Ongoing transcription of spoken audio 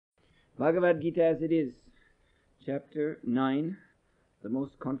Bhagavad Gita as it is, chapter 9, the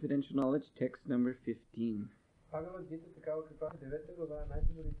most confidential knowledge, text number 15. Bhagavad Gita такава каква е 9 глава,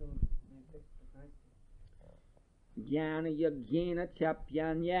 най-поверителният текст 15. Jnana yajnana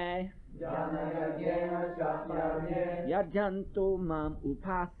chapyanye yajanto mam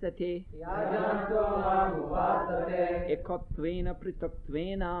upasate ekotvena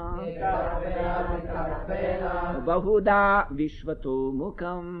pritatvena bahuda vishvato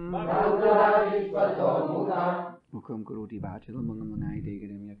mukam mukam karoti vachalam mangamanai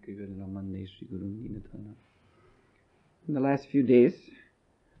degaram yakrigaram mande shri gurum ninathana. In the last few days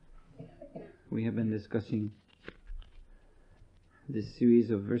we have been discussing this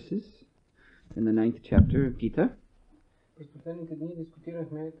series of verses in the 9th chapter of Gita. През последните дни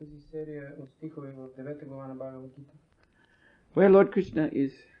дискутирахме тази серия от стихове в 9 глава на Бхагавад Гита, where Lord Krishna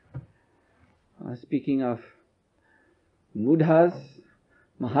is speaking of Mudhas,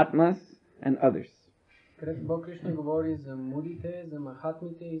 Mahatmas and others. където Бог Кришна говори за мудите, за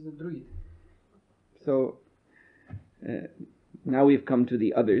махатмите и за другите. So now we've come to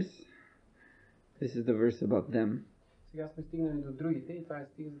the others. This is the verse about them. Сега сме стигнали до другите и това е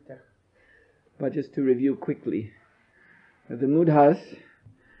стих за тях. But just to review quickly, the Mudhas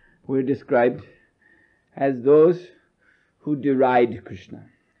were described as those who deride Krishna.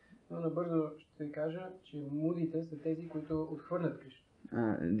 Но набързо ще кажа, че мудите са тези, които отхвърлят Кришна.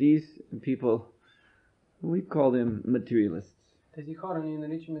 These people, we call them materialists. Тези хора ние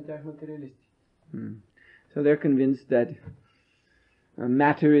наричаме тях материалисти. So they're convinced that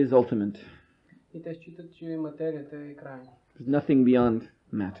matter is ultimate. И те считат, че материята е крайна. There's nothing beyond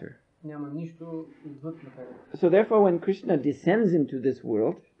matter. Няма нищо отвъд материята. So therefore, when Krishna descends into this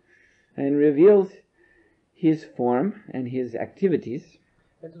world and reveals his form and his activities,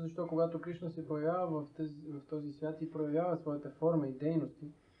 Ето защо, когато Кришна се появява в този свят и проявява своята форма и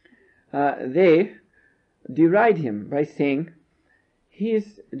дейности, they deride him by saying he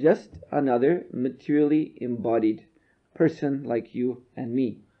is just another materially embodied person like you and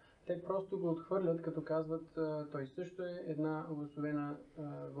me. те просто го отхвърлят, като казват, той също е една обособена,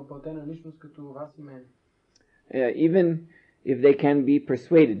 въплътена личност като вас и мен. Even if they can be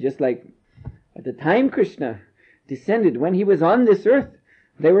persuaded, just like at the time Krishna descended, when he was on this earth,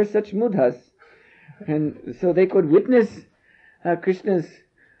 they were such mudhas, and so they could witness Krishna's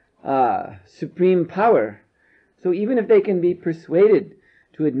supreme power. So even if they can be persuaded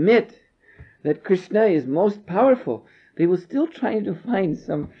to admit that Krishna is most powerful, they will still try to find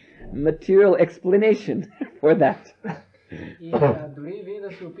some material explanation for that. И дори вие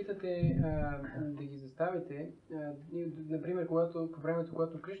да се опитате да ги заставите, например, по времето,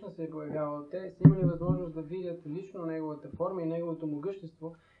 когато Кришна се е появявал, те са имали възможност да видят лично неговата форма и неговото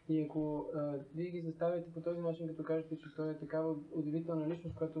могъщество, и ако вие ги заставите по този начин, като кажете, че той е такава удивителна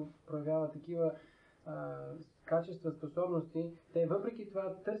личност, която проявява такива качества, способности, те въпреки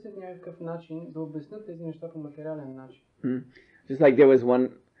това търсят някакъв начин да обяснят тези неща по материален начин. Just like there was one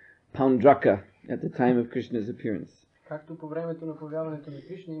Paundraka at the time of Krishna's appearance. Както по времето на появяването на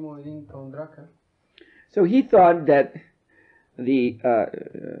Кришна имал един Паунdraka. So he thought that the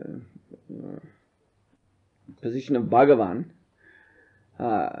position of Bhagavan,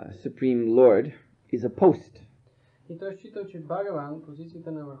 Supreme Lord, is a post. И той считал, че Бхагаван,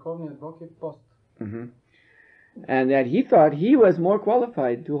 позицията на Върховният Бог, е пост. And that he thought he was more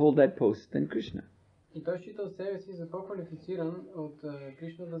qualified to hold that post than Krishna. И той считал себе си за по-квалифициран от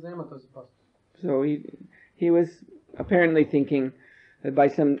Кришна да заема този пост. So he was apparently thinking that by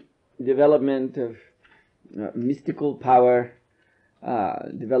some development of mystical power,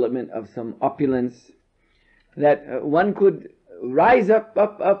 development of some opulence, that one could rise up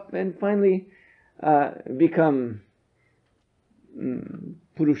and finally become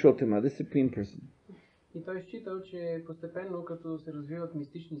Purushottama, the supreme person. И той считал, че постепенно, като се развиват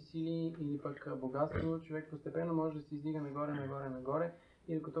мистични сили или пък богатство, човек постепенно може да се издига нагоре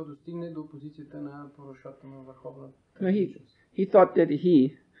и докато достигне до позицията на Пурушоттама, върховна. He thought that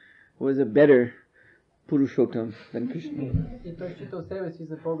he was a better Purushottam than Krishna. И той считал себе си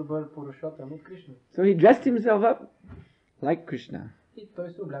за по-добър Пурушоттам от Кришна. So he dressed himself up like Krishna. И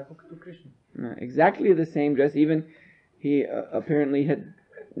той се облякал като Кришна. Exactly the same dress. Even he apparently had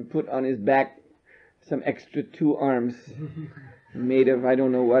put on his back some extra 2 arms made of I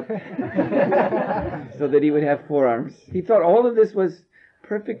don't know what, so that he would have 4 arms. He thought all of this was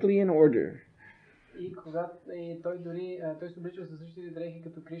perfectly in order. И той се обличал със същите дрехи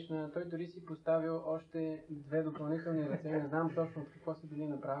като Кришна, той дори си поставил още 2 допълнителни ръце, не знам точно от какво са били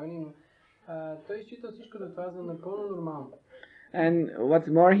направени, но той считал всичко това за напълно нормално. And what's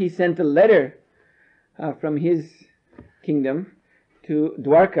more, he sent a letter from his kingdom to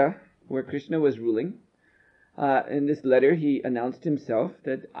Dwarka where Krishna was ruling. In this letter, he announced himself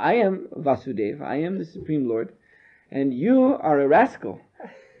that I am Vasudeva, I am the Supreme Lord, and you are a rascal.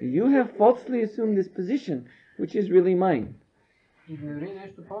 You have falsely assumed this position, which is really mine. И дори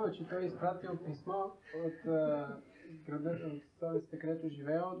нещо повече, той изпратил писмо от града, от столицата, където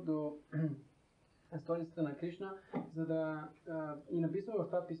живеел, до столицата на Кришна, за да и написал в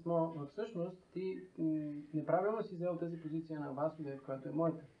това писмо, всъщност ти неправилно си взел тази позиция на Васудев, която е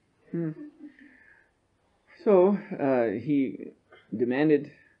моята. So he demanded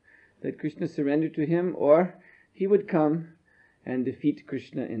that Krishna surrender to him, or he would come and defeat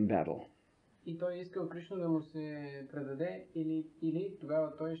Krishna in battle. И той искал Кришна да му се предаде, или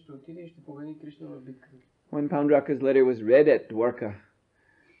тогава той ще отиде и ще победи Кришна в битката. When Paundraka's letter was read at Dwarka,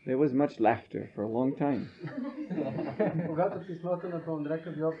 there was much laughter for a long time. Когато писмото на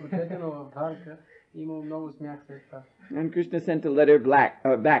Паундрака било прочетено в Дварка, имало много смях след това. And Krishna sent a letter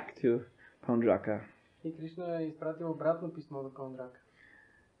back to Paundraka. И Кришна изпратил обратно писмо до Паундрака.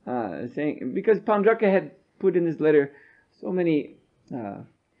 Saying, because Paundraka had put in his letter so many,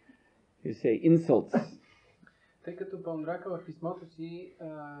 insults. Тъй като Паундрака в писмото си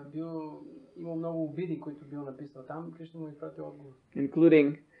имал много обиди, които бил написал там, Кришна му изпратил отговор.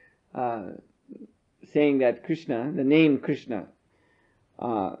 Including saying that Krishna, the name Krishna,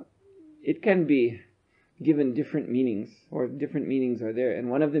 it can be given different meanings, or different meanings are there, and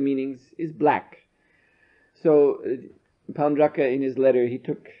one of the meanings is black. So Paundraka, in his letter, he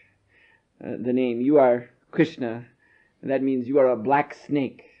took the name, you are Krishna, and that means you are a black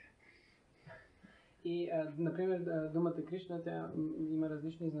snake. И, например, думата Кришна, тя има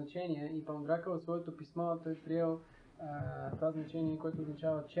различни значения, и Паундрака в своето писмо той приел това значение, което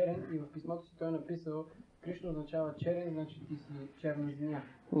означава черен, и в писмото си той е написал, Кришна означава черен, значи ти си черна змия.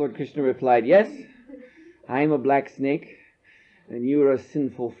 Lord Krishna replied, yes, I am a black snake, and you are a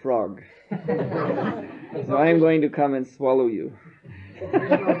sinful frog. So I am going to come and swallow you.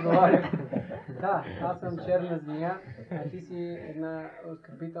 Кришна отговаря, да, аз съм черна змия, а ти си една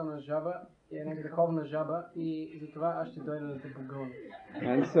оскърбителна жаба, една греховна жаба, и затова аз ще дойда да те погълна.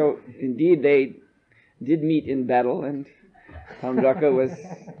 And so, indeed, they did meet in battle, and Paundraka was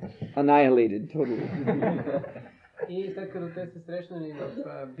annihilated totally. И след като те се срещнали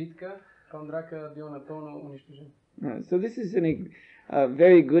в битка, Паундрака бил напълно унищожен. So this is a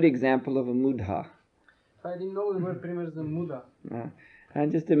very good example of a mudha. Това е един много добър пример за муда.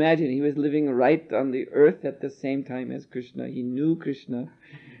 And just imagine, he was living right on the earth at the same time as Krishna. He knew Krishna.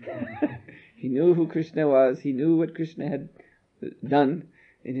 He knew who Krishna was. He knew what Krishna had done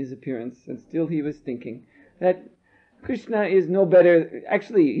in his appearance. And still he was thinking that Krishna is no better.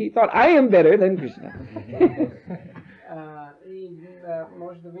 Actually, he thought, I am better than Krishna. И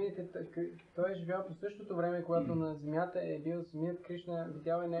може да видите, той е живял по същото време, когато на земята е бил самият Кришна,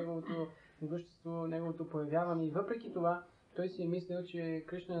 видял е неговото могъщество, неговото появяване, и въпреки това той си е мислил, че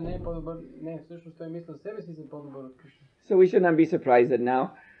Кришна не е по-добър. Не, всъщност той мислил себе си за по-добър от Кришна. So we should not be surprised that now,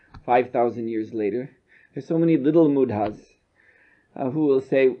 5,000 years later, there's so many little mudhas who will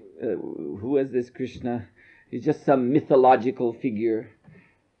say, who is this Krishna? He's just some mythological figure.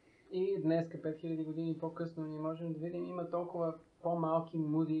 И днес, 5000 години по-късно, ние можем да видим, има толкова по-малки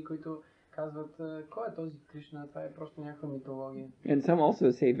муди, които казват, кой е този Кришна? Това е просто някаква митология. And some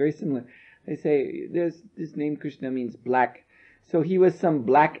also say very similar. They say this name Krishna means black. So he was some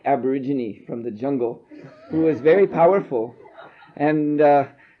black aborigine from the jungle who was very powerful, and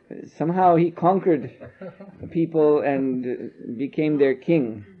somehow he conquered people and became their king,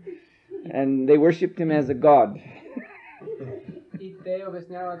 and they worshipped him as a god. И те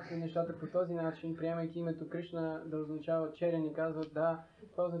обясняват нещата по този начин, приемайки името Кришна да означава черен, и казват, да,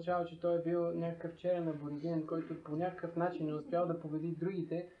 това означава, че той е бил някакъв черен абориген, който по някакъв начин не успял да победи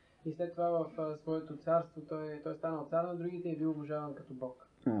другите, и след това в своето царство той е станал цар на другите и е бил обожаван като бог.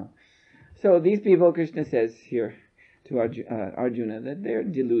 So these people, Krishna says here to Arjuna, that they're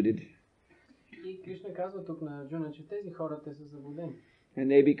deluded. И Кришна казва тук на Арджуна, че тези хора те са заблудени. And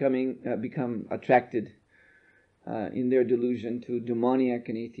they become attracted in their delusion to demoniac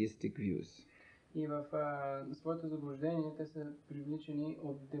and atheistic views. И в своето заблуждение те са привличани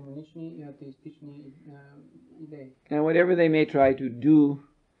от демонични и атеистични идеи. And whatever they may try to do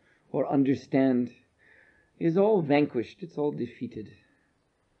or understand is all vanquished, it's all defeated.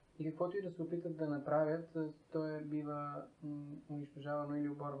 И каквото и да се опитат да направят, то бива унищожавано или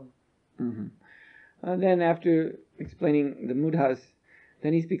оборвано. Then after explaining the mudhas,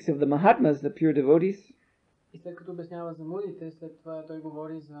 then he speaks of the Mahatmas, the pure devotees. И след като обяснява за мудите, след това той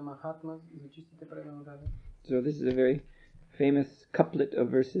говори за Махатма, за чистите преданодали. So this is a very famous couplet of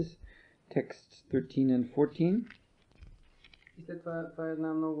verses, texts 13 and 14. И след това е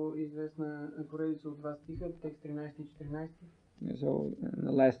една много известна поредица от два стиха, текст 13 и 14. So in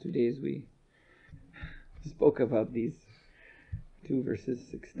the last 2 days we spoke about these 2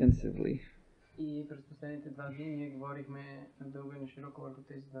 verses extensively. И през последните два дни ние говорихме дълго и нашироко върху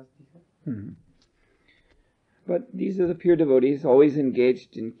тези два стиха. But these are the pure devotees, always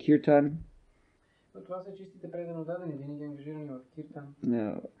engaged in kirtan. Но това са чистите предано дадени, винаги ангажирани в киртан.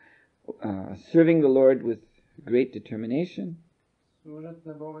 Serving the Lord with great determination. Служат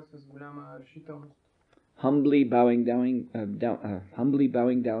на Бога с голяма решителност. Humbly bowing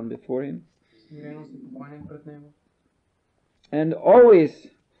down before Him. Смирено се покланят пред Него. And always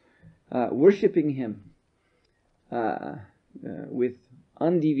worshipping Him with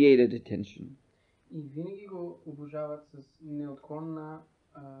undeviated attention. И винаги го обожават с неотклонна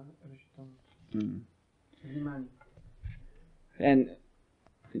решителност. Внимание. And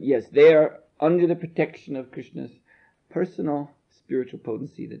yes, they are under the protection of Krishna's personal spiritual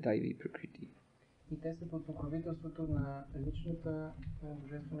potency, the Daivi Prakriti. И те са под покровителството на личната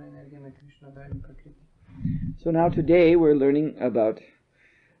божествена енергия на Кришна, Дайви Пракрити. So now today we're learning about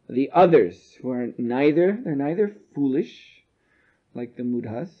the others who are neither foolish like the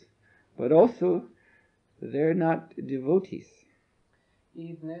mudhas, but also they're not devotees.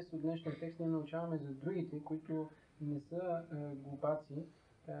 И днес от днешния текст ние научаваме за другите, които не са глупаци,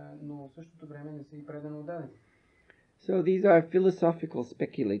 но в същото време не са и предано отдадени. So these are philosophical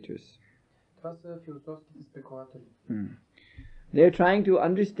speculators. Това са философските спекулатори. They're trying to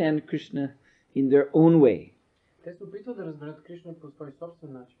understand Krishna in their own way. Те се опитват да разберат Кришна по свой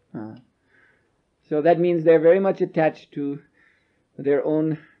собствен начин. So that means they're very much attached to their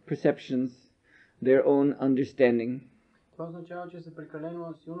own perceptions, their own understanding. Това означава, че са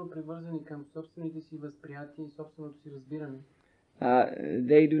прекалено силно привързани към собствените си възприятия и собственото си разбиране.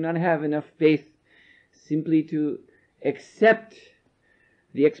 They do not have enough faith simply to accept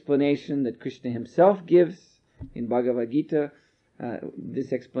the explanation that Krishna himself gives in Bhagavad Gita. This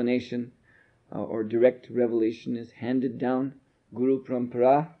explanation or direct revelation is handed down Guru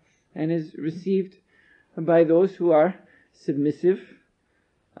Parampara and is received by those who are submissive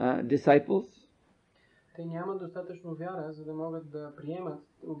disciples. Те нямат достатъчно вяра, за да могат да приемат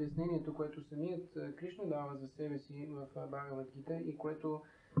обяснението, което самият Кришна дава за себе си в Бхагавад Гита и което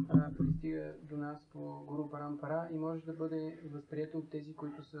пристига до нас по Гуру Парампара и може да бъде възприето от тези,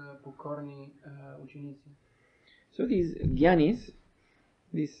 които са покорни ученици. So these gyanis,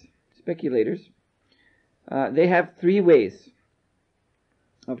 these speculators, they have 3 ways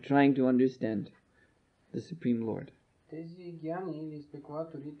of trying to understand the Supreme Lord. Тези гяни или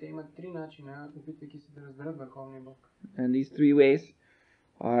спекулатори, те имат 3 начина, опитвайки се да разберат Върховния Бог. And these 3 ways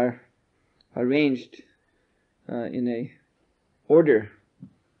are arranged in a order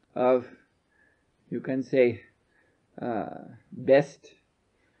of, you can say, best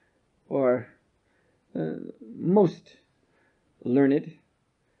or most learned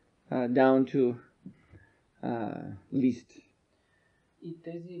down to least. И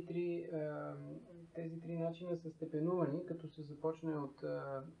тези три начина са степенувани, като се започне от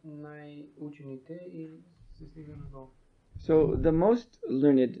най-учените и се стига надолу. So the most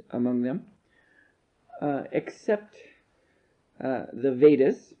learned among them accept the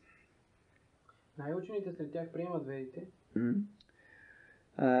Vedas. Най-учените след тях приемат ведите.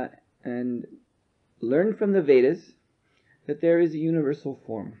 And learn from the Vedas that there is a universal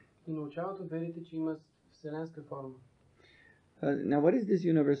form. И научават от ведите, че има вселенска форма. Now, what is this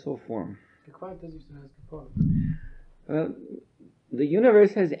universal form? Каква е тази вселенска форма? The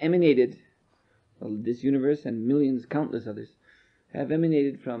universe has emanated, this universe and millions, countless others, have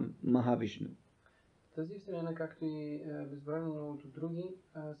emanated from Mahavishnu. Тази вселена, както и безбройно многото други,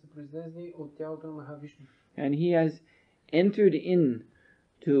 са произлезли от тялото на Махавишну. And he has entered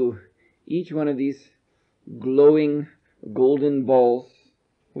into each one of these glowing golden balls,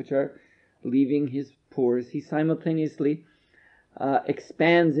 which are leaving his pores. He simultaneously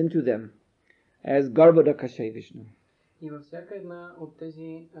expands into them as Garbhodakashay Vishnu. И във всяка една от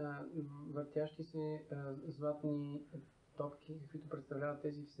тези въртящи се златни топки, каквито представляват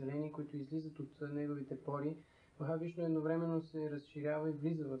тези вселени, които излизат от неговите пори, Махавишну едновременно се разширява и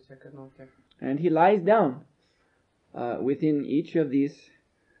влиза във всяка една от тях. And he lies down within each of these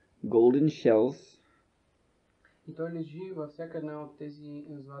golden shells. И той лежи във всяка една от тези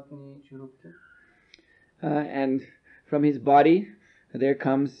златни черупки. And from his body there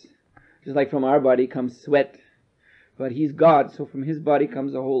comes, just like from our body comes sweat, but he's God, so from his body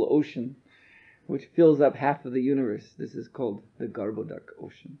comes a whole ocean which fills up half of the universe. This is called the Garbhodak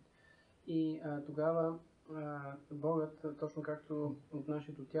ocean. И тогава Богът, точно както от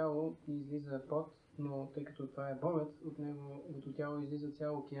нашето тяло излиза пот, но тъй като това е бомет, от неговото тяло излиза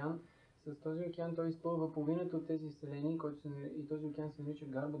цял океан. С този океан той изпълва половината от тези вселени, и този океан се нарича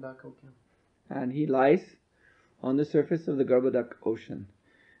Гарбодака океан. And he lies on the surface of the Garbodak ocean,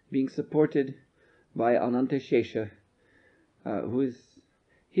 being supported by Anantashesha, who is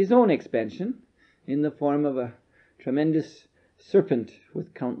his own expansion in the form of a tremendous serpent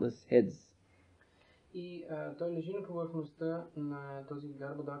with countless heads. И той лежи на повърхността на този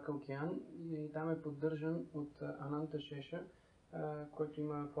Гарбодака океан и там е поддържан от Ананташеша, който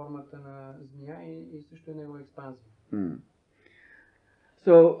има формата на змия и също е негова експанзия.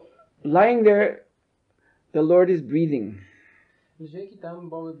 So, lying there, the Lord is breathing. Лежейки там,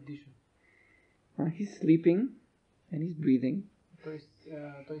 Богът диша. He's sleeping and he's breathing.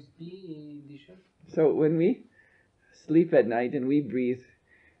 Той спи и диша. So when we sleep at night and we breathe,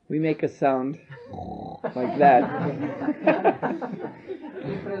 we make a sound like that.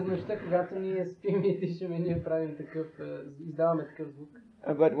 И през нощта, когато ние спим и дишаме, ние правим издаваме такъв звук.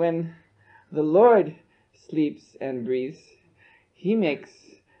 But when the Lord sleeps and breathes, he makes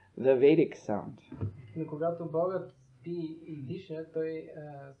the Vedic sound. Но когато Богът спи и диша, той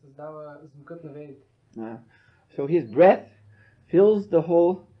създава звукът на ведите. So his breath fills the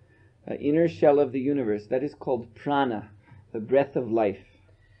whole inner shell of the universe. That is called prana, the breath of life.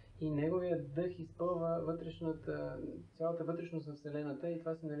 И неговият дъх изпълва цялата вътрешност на Вселената и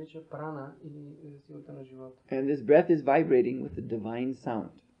това се нарича прана или силата на живота. And this breath is vibrating with a divine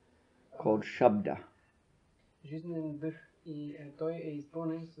sound called shabda. Жизнен дъх и той е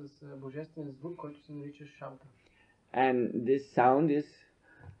изпълнен с божествен звук, който се нарича шабда. And this sound is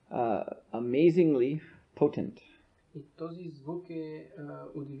amazingly potent. И този звук е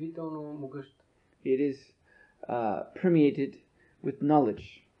удивително могъщ. It is permeated with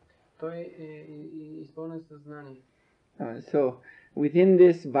knowledge. Той е изпълнен със знание. So within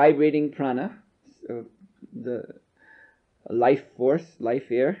this vibrating prana, the life force, life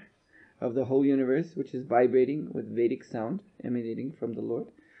air of the whole universe, which is vibrating with Vedic sound emanating from the Lord.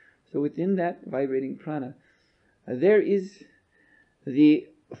 So within that vibrating prana, there is the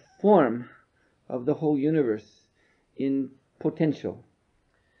form of the whole universe in potential.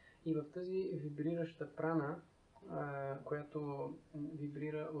 И в тази вибрираща прана, която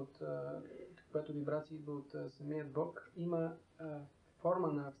вибрира която вибрация идва от самият Бог, има форма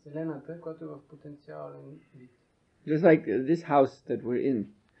на Вселената, която е в потенциален вид. Just like this house that we're in.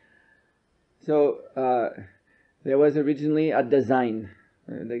 So there was originally a design,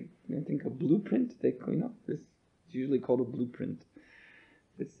 I think a blueprint. This is usually called a blueprint.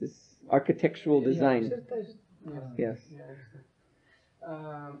 It's this architectural design. Yes.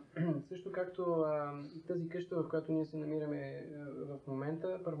 Също както тази къща, в която ние се намираме в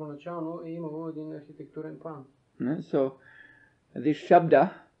момента, първоначално е имало един архитектурен план. So this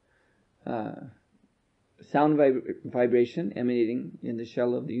shabda, sound vibration emanating in the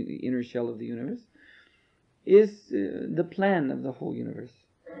shell of the inner shell of the universe, is the plan of the whole universe.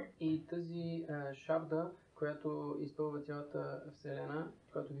 И тази шабда, която изпълва цялата Вселена,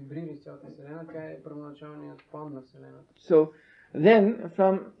 която вибрира из цялата Вселена, тя е първоначалният план на Вселената. So then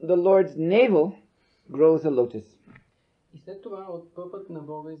from the Lord's navel grows a lotus. И след това от пъпът на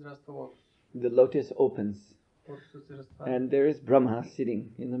Бога израства лотос. The lotus opens. Лотосът се разтваря. And there is Brahma sitting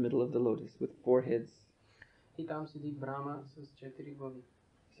in the middle of the lotus with 4 heads. И там седи Брама с 4 глави.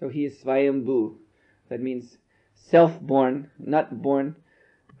 So he is Swayambhu. That means self-born, not born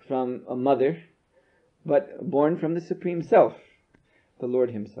from a mother, but born from the Supreme Self, the Lord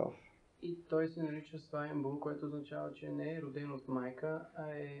Himself. И той се нарича Свайамбу, което означава, че не е роден от майка,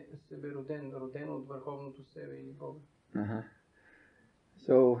 а е себероден, роден от върховното себе или Бога.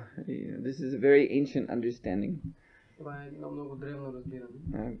 So this is a very ancient understanding. Това е едно много древно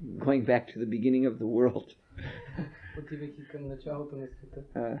разбиране. Going back to the beginning of the world. Отивайки към началото на света.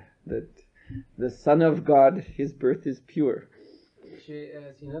 That the Son of God, His birth is pure. Че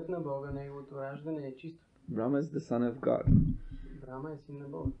синът на Бога, неговото раждане е чисто. Brahma is the son of God. Брама е син на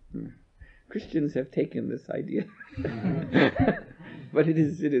Бога. Christians have taken this idea. But it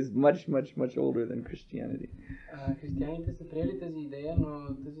is much older than Christianity. Християните са приели тази идея,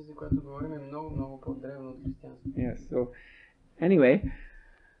 но тази, за която говорим, е много по-древна от християнството. Yes, so anyway,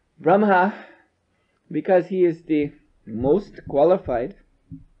 Brahma, because he is the most qualified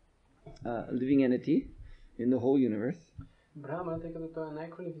living entity in the whole universe, Брама, тъй като той е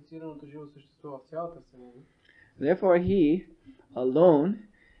най-квалифицираното живо същество в цялата Вселена, therefore he alone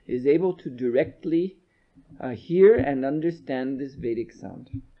is able to directly hear and understand this Vedic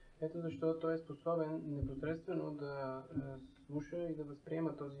sound. Ето защо той е способен непосредствено да слуша и да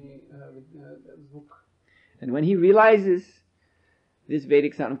възприема този звук. And when he realizes this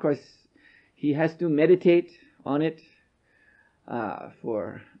Vedic sound, of course, he has to meditate on it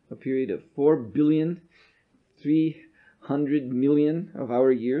for a period of 4,300,000,000 of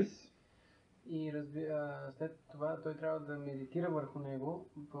our years. И след това той трябва да медитира върху него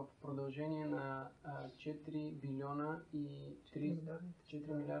в продължение на 4 билиона и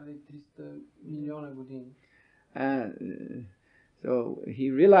 4 милиарда и 300 милиона години. So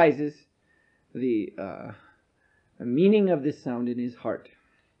he realizes the meaning of this sound in his heart.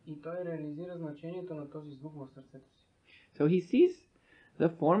 И той реализира значението на този звук в сърцето си. So he sees the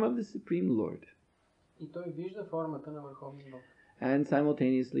form of the Supreme Lord. И той вижда формата на Върховния Бог. And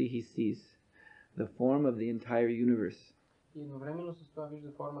simultaneously he sees the form of the entire universe. И едновременно с това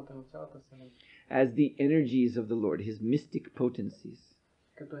вижда формата на цялата вселена. As the energies of the Lord, his mystic potencies.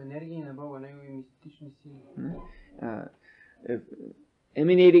 Като енергии на Бога, негови мистични сили.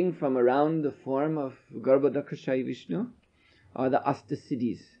 Emanating from around the form of Garbhodakashayi Vishnu are the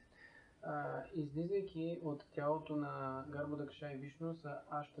Astasiddhis. Излизайки от тялото на Гарбhodakashayi Вишну са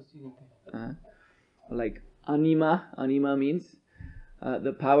аштасидите. Like anima means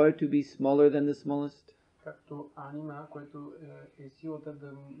the power to be smaller than the smallest. Както анима, което е силата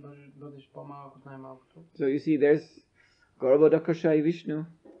да бъдеш по-малък от най-малкото. So you see, there's Garbhodakashayi Vishnu,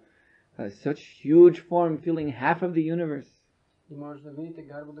 such huge form filling half of the universe. И може да видите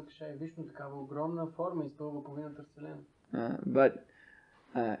Гарбhodakashayi Вишну, такава огромна форма, изпълва половината вселена. But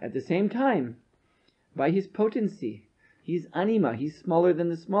at the same time, by his potency, he's anima, he's smaller than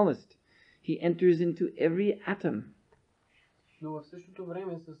the smallest. He enters into every atom. Но в същото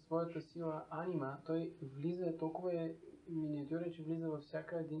време със своята сила анима, той влиза, толкова е миниатюрен, че влиза във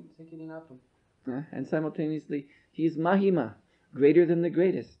всеки един атом. And simultaneously, he is mahima, greater than the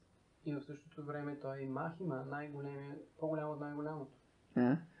greatest. И в същото време той е махима, по-голям от най-голямото.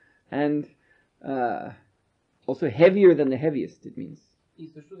 And also heavier than the heaviest, it means. И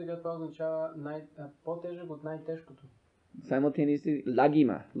също така това означава по-тежък от най-тежкото. Simultaneously,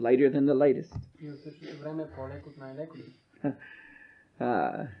 lagima, lighter than the lightest. И в същото време по-лек от най-лекото.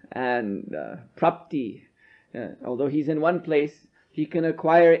 And prapti, although he's in one place, he can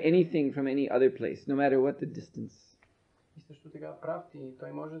acquire anything from any other place, no matter what the distance. И също така прапти,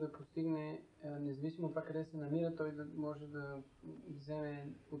 той може да постигне, независимо от това къде се намира, той да може да вземе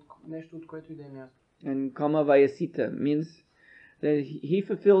нещо, от което и да е място. And kama vayasita means that he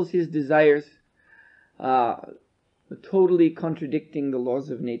fulfills his desires totally contradicting the laws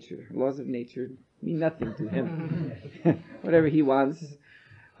of nature. Laws of nature mean nothing to him. Whatever he wants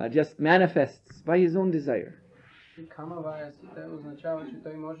just manifests by his own desire. И кама ваясита означава, че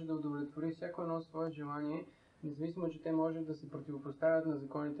той може да удовлетвори всяко едно свое желание, независимо, че те може да се противопоставят на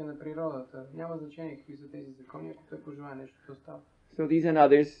законите на природата. Няма значение какви са тези закони, ако той пожелае нещо да става. So these and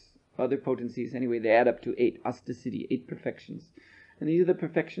other potencies, anyway, they add up to 8, astasiddhi, 8 perfections. And these are the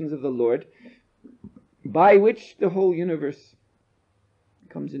perfections of the Lord, by which the whole universe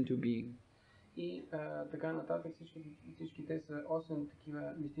comes into being. И така нататък всички те са 8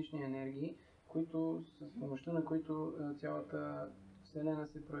 такива мистични енергии, които с помощта на които цялата вселена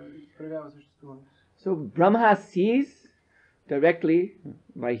се проявява съществуване. So Brahma sees directly,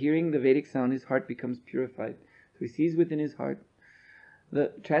 by hearing the Vedic sound, his heart becomes purified. So he sees within his heart the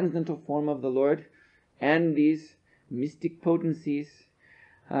transcendental form of the Lord and these mystic potencies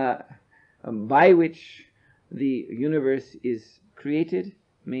by which the universe is created,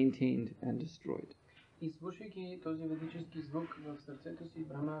 maintained and destroyed. И слушайки този ведически звук в сърцето си,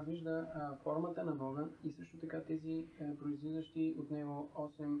 Брахма вижда формата на Бога и също така тези произлизащи от него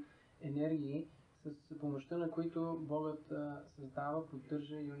 8 енергии, с помощта на които Богът създава,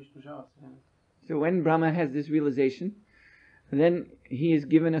 поддържа и унищожава вселената. So when Brahma has this realization, then he is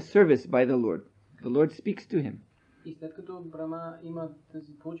given a service by the Lord. The Lord speaks to him. И след като Брахма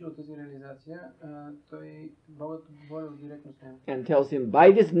получил тази реализация, Богът говорил директно с него. And tells him,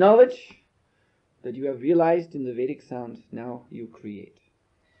 by this knowledge that you have realized in the Vedic sound, now you create.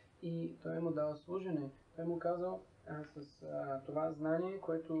 И той му дал служене. Той му казал, с това знание,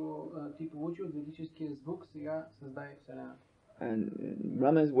 което ти получи от ведическия звук, сега създай вселената. And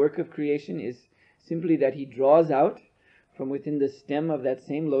Brahma's work of creation is simply that he draws out from within the stem of that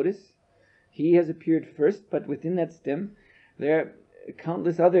same lotus. He has appeared first, but within that stem there are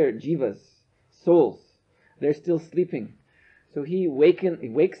countless other jivas, souls. They're still sleeping. So he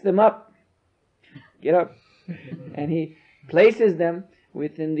wakes them up. Get up. And he places them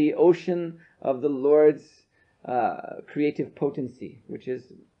within the ocean of the Lord's creative potency, which is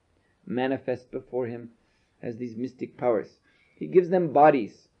manifest before him as these mystic powers. He gives them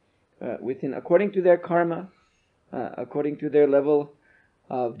bodies according to their karma, according to their level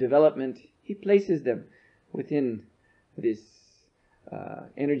of development. He places them within this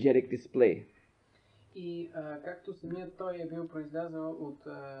energetic display. И както самият той е бил произлязъл от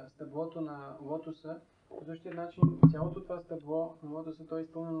стъблото на лотоса, по същия начин цялото това стъбло на лотоса той е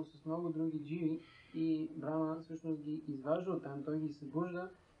изпълнено с много други дживи и Брама всъщност ги изважда оттам, той ги събужда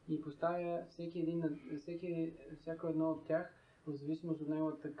и поставя всяко едно от тях в зависимост от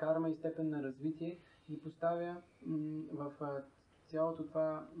неговата карма и степен на развитие и поставя в цялото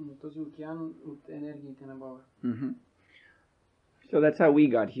това, този океан от енергиите на Бога. Mm-hmm. So that's how we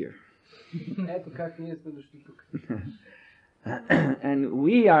got here. Ето как ние сме дошли тук. And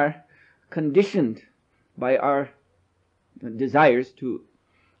we are conditioned by our desires to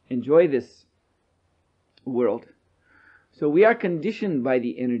enjoy this world. So we are conditioned by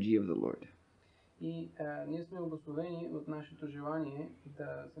the energy of the Lord. И ние сме обусловени от нашето желание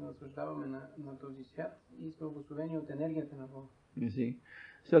да се наслаждаваме на този свят и сме обусловени от енергията на Бога. You see?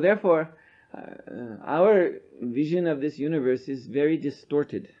 So therefore, our vision of this universe is very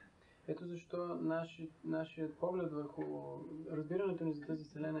distorted. Ето защо нашият поглед върху разбирането ни за тази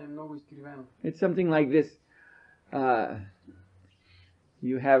вселена е много изкривено. It's something like this.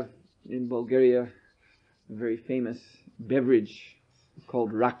 You have in Bulgaria a very famous beverage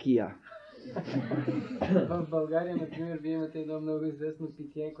called rakia. В България, например, вие имате едно много известно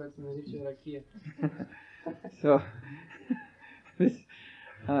питие, което се нарича ракия. So, this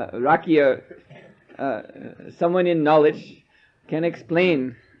rakia, someone in knowledge can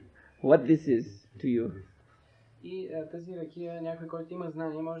explain what this is to you. И тази ракия, някой, който има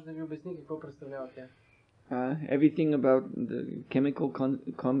знание, може да ви обясни какво представлява тя. Everything about the chemical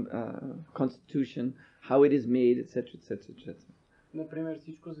constitution, how it is made, etc., etc., etc. Например,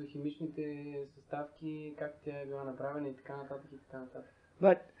 всичко за химичните съставки, как тя е била направена и така нататък и така нататък.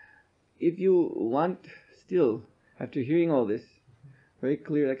 But if you want still, after hearing all this, very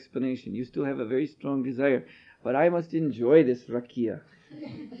clear explanation, you still have a very strong desire, but I must enjoy this rakia.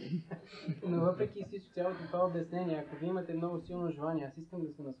 Но въпреки всичко цялото това обяснение, ако вие имате много силно желание, аз искам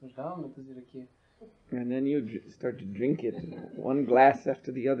да се наслаждавам на тази ракия. And then you start to drink it, one glass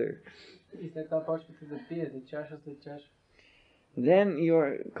after the other. И след това почвате да пиете чаша след чаша. Then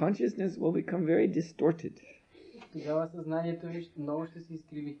your consciousness will become very distorted. Тогава съзнанието ви много ще се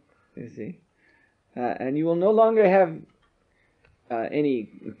изкриви. You see? And you will no longer have any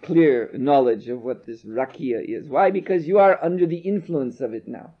clear knowledge of what this rakia is. Why? Because you are under the influence of it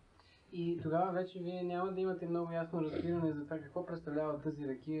now. И тогава вече вие няма да имате много ясно разбиране за това какво представлява тази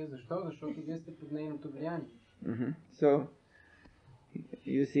ракия. Защо? Защото вие сте под нейното влияние. Mm-hmm. So,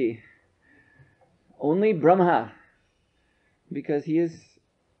 you see, only Brahma, because he is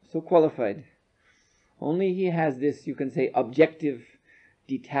so qualified, only he has this, you can say, objective,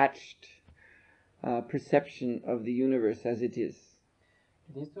 detached perception of the universe as it is.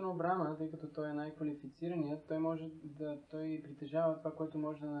 Единствено Брама, тъй като той е най-квалифицираният, той притежава това, което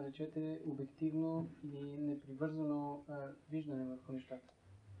може да наречете обективно и непривързано виждане върху нещата.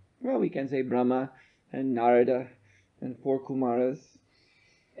 Well, we can say Brahma and Narada and 4 Kumaras.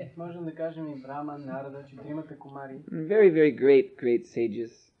 Можем да кажем и Брама, Нарада, 4 кумари. Very, very great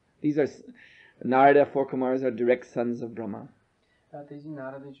sages. These are Narada, 4 Kumaras are direct sons of Brahma. Тези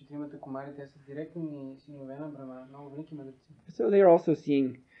Нарада и 4 кумари, те са директни синове на Брама, много велики мъдреци. So they are also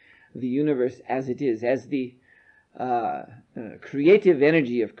seeing the universe as it is, as the creative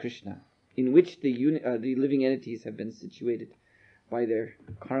energy of Krishna, in which the living entities have been situated by their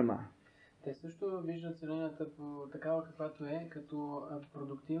karma. Те също виждат Вселената по такава каквато е, като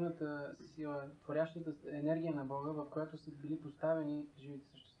продуктивната сила, творящата енергия на Бога, в която са били поставени живите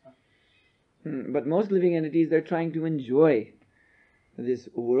същества. But most living entities, they're trying to enjoy this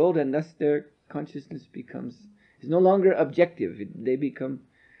world, and thus their consciousness is no longer objective. They become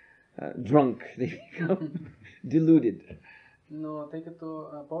drunk. They become deluded. Но тъй като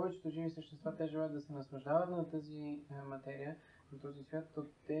повечето живи същества те желаят да се наслаждават на тази материя, на този свят, то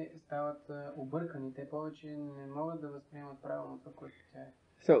те стават объркани. Те повече не могат да възприемат правилно това, което тя е.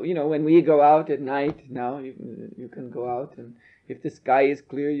 So, when we go out at night, now you can go out, and if the sky is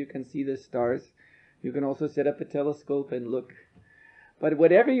clear, you can see the stars. You can also set up a telescope and look. But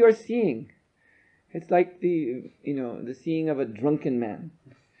whatever you're seeing, it's like the seeing of a drunken man.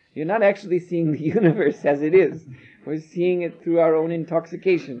 You're not actually seeing the universe as it is. We're seeing it through our own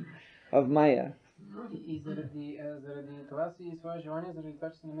intoxication of Maya. И заради това си свое желание, заради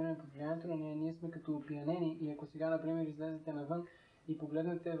това, че се намираме под влиянието на нея, ние сме като опиянени. И ако сега, например, излезете навън и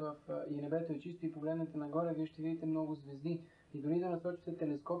погледнете и небето е чисто и погледнете нагоре, вие ще видите много звезди. И дори да насочите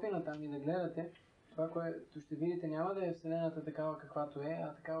телескопи натам и да гледате, това, което ще видите, няма да е Вселената такава каквато е,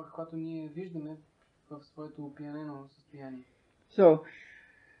 а такава каквато ние виждаме в своето опиянено състояние. So,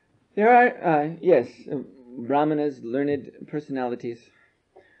 there are, brahmanas, learned personalities,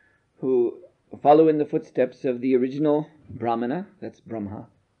 who follow in the footsteps of the original brahmana, that's Brahma.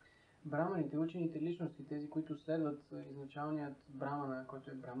 Браманите, учените личности, тези, които следват изначалният брамана,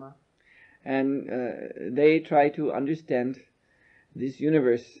 който е Брахма. And they try to understand this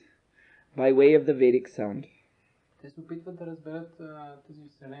universe by way of the Vedic sound. Те се опитват да разберат тази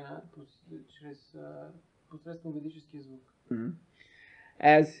вселена чрез посредством ведическия звук.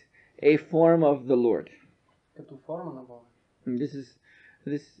 As a form of the Lord. Като форма на Бога.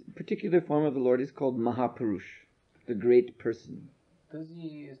 This particular form of the Lord is called Mahapurush, the great person.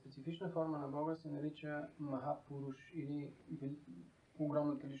 Тази специфична форма на Бога се нарича Махапуруш или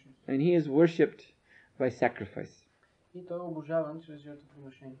огромната личност. And he is worshipped by sacrifice. И той е обожаван чрез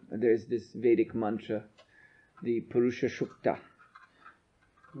жертвоприношение. There's this Vedic mantra, the Purusha Shukta,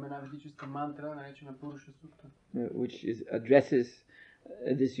 Има една ведическа мантра, наречена Пуруша Сукта, which addresses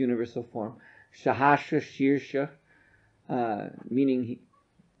this universal form. Sahasra Shirsha, meaning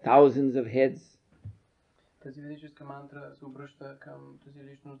thousands of heads. Тази ведическа мантра се обръща към тази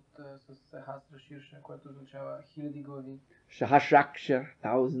личност с Сахасра Ширша, което означава хиляди глави. Sahasraksha,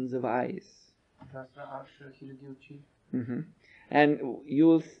 thousands of eyes. Сахасра Акша, хиляди очи. And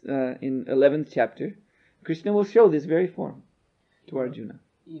you'll, in 11th chapter, Krishna will show this very form to Arjuna.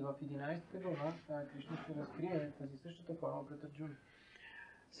 И в 11-та глава Кришна ще разкрие тази същата форма пред Арджуна.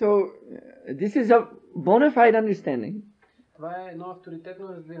 So, this is a bona fide understanding. Това е едно авторитетно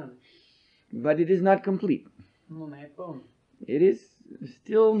разбиране. But it is not complete. Но не е пълно. It is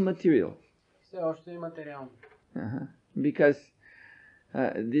still material. Все още е материално. Because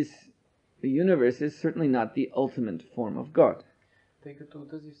this universe is certainly not the ultimate form of God. Тъй като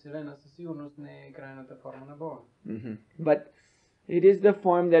тази вселена със сигурност не е крайната форма на Бога. But it is the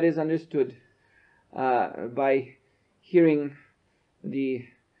form that is understood by hearing the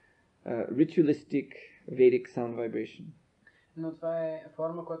ritualistic Vedic sound vibration. Но това е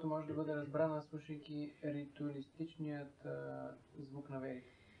форма, която може да бъде разбрана, слушайки ритуалистичният звук на Ведика.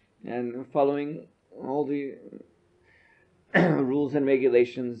 And following all the rules and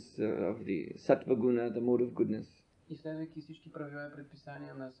regulations of the sattva guna, the mode of goodness. И следвайки всички правила и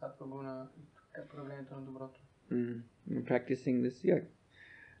предписания на сатва гуна, проявлението на доброто. Practicing this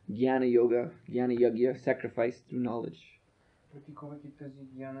jnana yoga, jnana yagya, sacrifice through knowledge. Практикувайки тази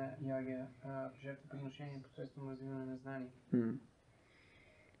гьяна ягя, жертвоприношение посредством развиване на знание.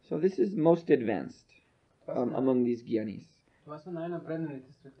 So this is most advanced among these jnanis. Това са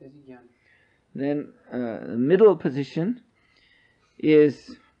най-напредналите сред тези гьяни. Then the middle position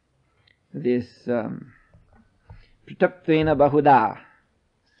is this Pritaktena Bahuda,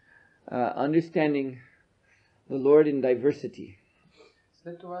 understanding the Lord in diversity.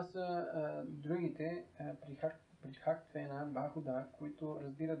 След това са другите Притхактвена Бахуда, които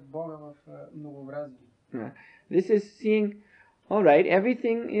разбират Бога в многообразие. This is seeing, all right,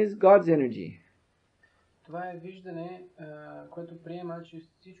 everything is God's energy. Това е виждане, което приема, че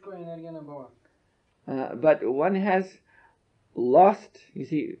всичко е енергия на Бога. But one has lost, you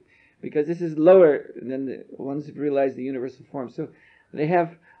see, because this is lower than the ones who realize the universal form. So they have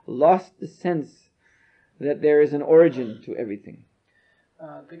lost the sense that there is an origin to everything.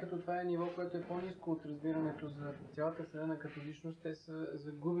 Тъй като това е ниво, което е по-ниско от разбирането за цялата вселена като личност, те са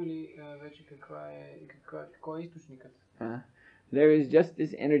загубили вече какво е източникът. There is just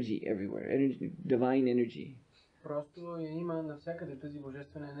this energy everywhere, energy, divine energy. Просто я има навсякъде тази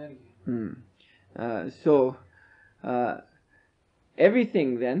божествена енергия. So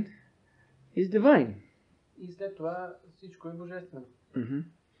everything then is divine. И след това всичко е божествено.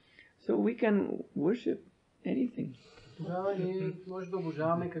 So we can worship anything. Тогава ние може да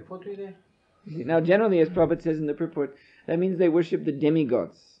обожаваме каквото и да е. Now generally, as Prabhupada says in the purport, that means they worship the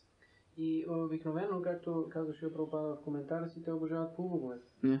demigods. И обикновено, както казва Шрила Прабхупада в коментара си, те обожават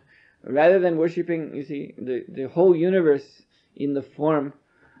полубоговете. Rather than worshipping, you see, the whole universe in the form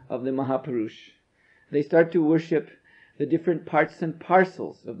of the Mahapurush, they start to worship the different parts and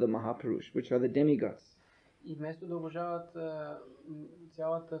parcels of the Mahapurush, which are the demigods. И вместо да обожават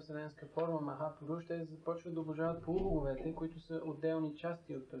цялата вселенска форма Махапуруш, те започват да обожават полубоговете, които са отделни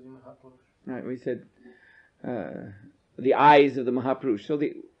части от този Махапуруш. Right, we said the eyes of the Mahapurush. So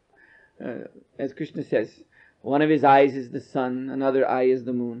as Krishna says, one of his eyes is the sun, another eye is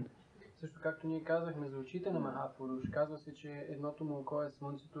the moon. Също както ние казахме за очите на Махапуруш, казва се, че едното му око е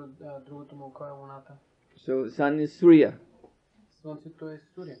слънцето, другото му око е луната. So sun is Surya. Слънцето е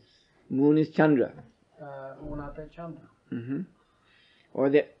Суря. Moon is Chandra. Луната е Чандра. Or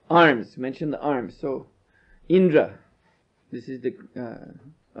the arms, mention the arms. So Indra, this is the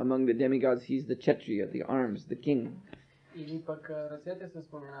among the demigods, he's the Kshatriya, the arms, the king. Или пък ръцете са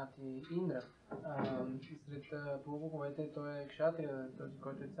споменати Индра. Сред полубоговете той е кшатрия, този,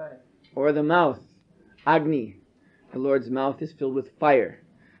 който е царя. Or the mouth, Agni. The Lord's mouth is filled with fire.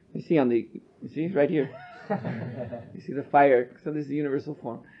 You see right here. You see the fire. So this is the universal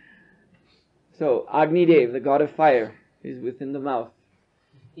form. So Agni Dev, the god of fire, is within the mouth.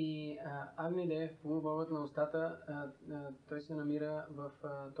 И Агни Дев, полубогът на устата, той се намира в...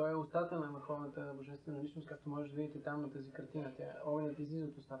 той е устата на върховната божествена личност, както може да видите там на тази картина. Огънят излиза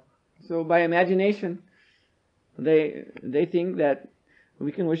от устата. So by imagination, they think that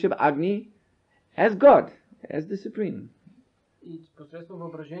we can worship Agni as God, as the supreme. И посредством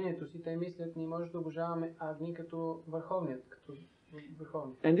въображението си те мислят, ние може да обожаваме Агни като върховният, като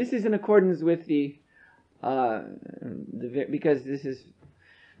върховният. And this is in accordance with the because this is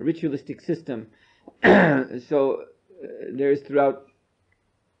a ritualistic system. So there is throughout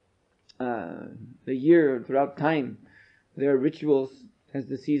the year, throughout time, there are rituals as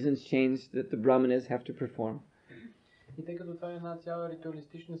the seasons change that the brahmanas have to perform. И тъй като това е една цяла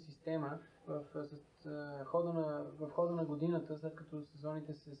ритуалистична система, в хода на годината, след като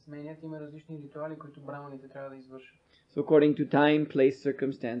сезоните се сменят, има различни ритуали, които браманите трябва да извършат. So according to time, place,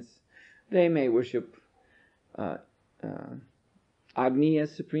 circumstance, they may worship Agni as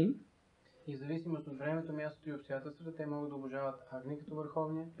supreme. И в зависимост от времето, мястото и обстоятелствата, те могат да обожават Агни като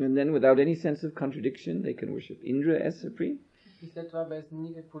върховния. And then without any sense of contradiction, they can worship Indra as supreme. И след това без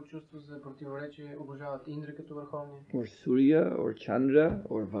никакво чувство за противоречие обожават Индра като върховния. Or Surya, or Chandra,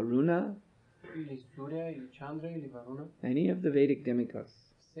 or Varuna. Или Суря, или Чандра, или Варуна. Any of the Vedic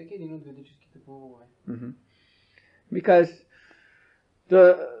demigods. Всеки един от ведическите полубогове. Because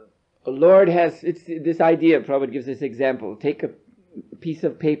the Lord has, it's this idea, Prabhupada gives this example, take a piece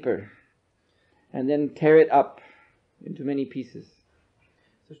of paper and then tear it up into many pieces.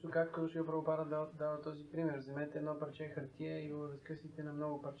 Също както Шрила Прабхупада дава този пример, вземете едно парче хартия и го разкъсите на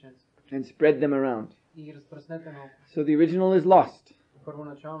много парченца. And spread them around. И ги разпръснете много. So the original is lost.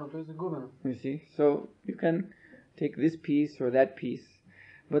 Първоначалното е загубено. You see, so you can take this piece or that piece,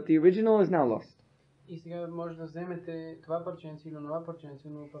 but the original is now lost. И сега може да вземете това парченце или това парченце,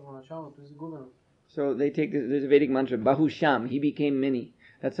 но първоначалното е загубено. So they take there's a Vedic mantra, Bahusham, he became many.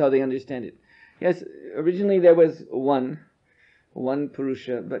 That's how they understand it. Yes, originally there was one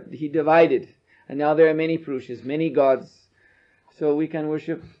Purusha, but he divided, and now there are many Purushas, many gods, so we can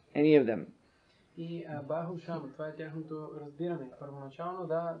worship any of them. И Бахушам, това е тяхното разбиране. Първоначално,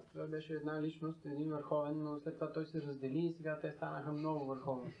 да, това беше една личност, един върховен, но след това той се раздели и сега те станаха много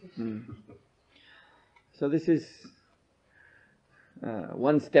върховни. So this is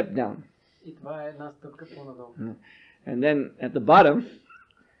one step down. И това е една стъпка по-надолу. And then at the bottom,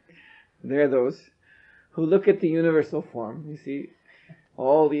 there are those who look at the universal form. You see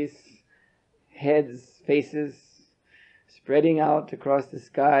all these heads, faces spreading out across the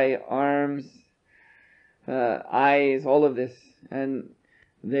sky, arms, eyes, all of this. And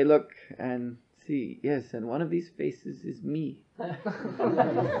they look and see, yes, and one of these faces is me.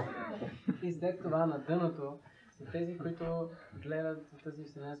 И след това на дъното са тези, които гледат тази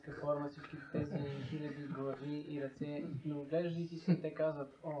вселенска форма, всички тези хиляди глави и ръце, но глеждайки се, те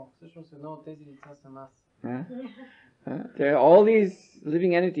казват, всъщност едно от тези лица съм аз. All these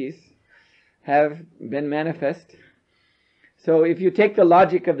living entities have been manifest. So if you take the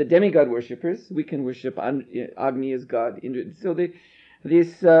logic of the demigod worshippers, we can worship Agni as God. So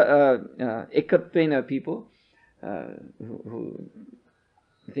these Ekatvena people who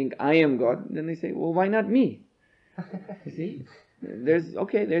think I am God, then they say, well, why not me? You see?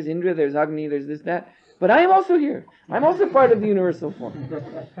 There's Indra, there's Agni, there's this, that. But I am also here. I'm also part of the universal form.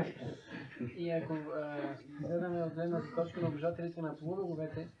 И ако гледаме от гледната точка на обожателите на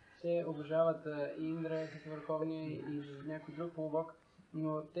полубоговете, те обожават Индра като върховния и някой друг полубог,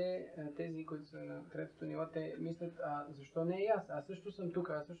 но тези, които са на третото ниво, те мислят, защо не и аз? Аз също съм тук,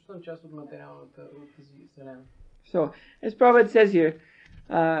 аз също съм част от материалната, от тази вселена. So, as Prabhupada says here,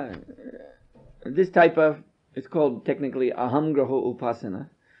 this type of, it's called technically aham graho upasana,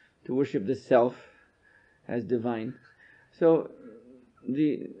 to worship the self as divine. So,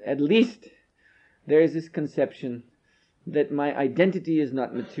 at least there is this conception that my identity is not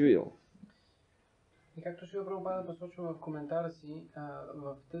material. И както Шрила Прабхупада посочва в коментара си,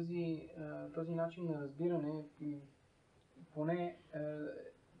 в този начин на разбиране, поне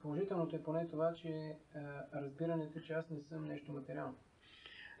положителното е поне това, че разбирането, че аз не съм нещо материално.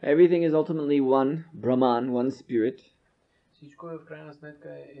 Everything is ultimately one Brahman, one spirit. Всичко в крайна сметка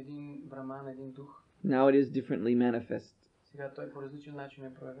е един Браман, един дух. Now it is differently manifest. Сега той по различен начин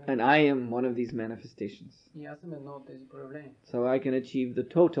е проявен. And I am one of these manifestations. И аз съм едно от тези проявления. So I can achieve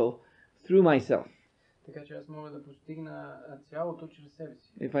the total through myself. Така че аз мога да постигна цялото чрез себе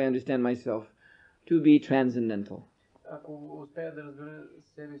си. If I understand myself to be transcendental. Ако успея да разбера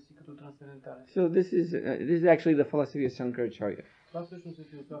себе си като трансцендентален. So this is actually the philosophy of Shankaracharya. Това всъщност е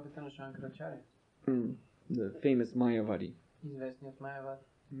философията на Шанкарачаря. The famous Mayavadi. Известният Майавади.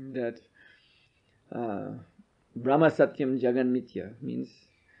 That Brahma Satyam Jagan Mithya means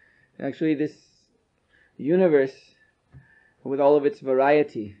actually this universe with all of its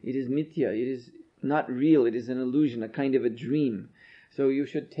variety, it is mithya, it is not real, it is an illusion, a kind of a dream. So you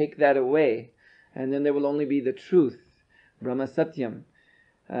should take that away and then there will only be the truth, Brahma Satyam,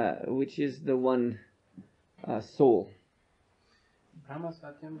 which is the one soul. Brahma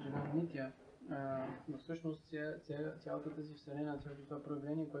Satyam Jagan Mithya. Но всъщност цялата тази вселена, цялото това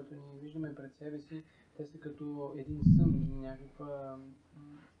проявление, което ние виждаме пред себе си, те са като един сън,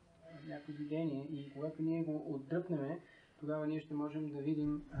 някакво видение, и когато ние го отдръпнеме, тогава ние ще можем да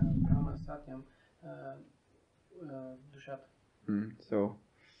видим Брахма Сатям, душата. So,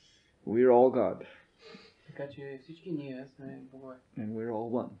 we're all God. Така че всички ние сме богове. And we're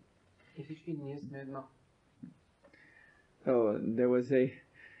all one. И всички ние сме едно. So, there was a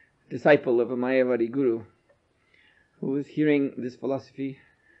disciple of a Mayavadi guru who was hearing this philosophy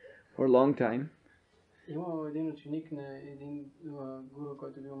for a long time. Имал един ученик на един гуру,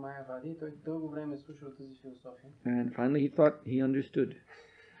 който бил Майявади, и той дълго време слушал тази философия. And finally he thought he understood.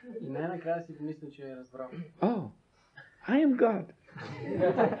 И най-накрая си помисля, че е разбрал. Oh, I am God.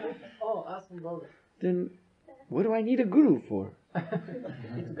 О, аз съм Бог. Then what do I need a guru for?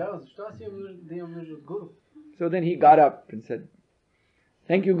 И тогава защо аз имам нужда от гуру? So then he got up and said,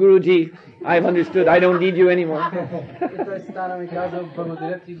 "Thank you, Guruji. I've understood. I don't need you anymore." И той стана ми казал,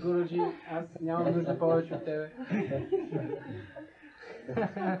 благодаря ти, Гуруджи, аз нямам нужда повече от тебе.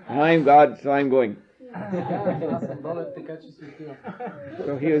 I'm God, so I'm going. Аз съм Богът, така че си отивам.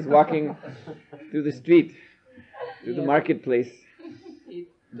 So he was walking through the street, through the marketplace, И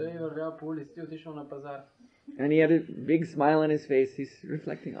той вървял по улиците и отишъл на пазар. and he had a big smile on his face. He's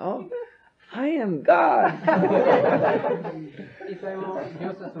reflecting, "Oh, I am God." И той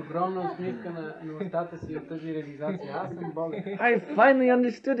бил с огромна усмивка на устата си от тази реализация. Аз съм Бог. I finally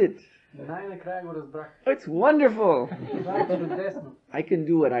understood it. Най-накрая го разбрах. It's wonderful. Това е чудесно. I can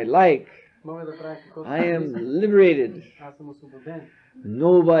do what I like. Мога да правя каквото I am liberated. Аз съм освободен.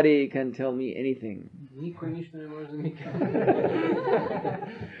 Nobody can tell me anything. Никой нищо не може да ми каже.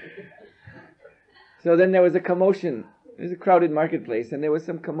 So then there was a commotion. It was a crowded marketplace, and there was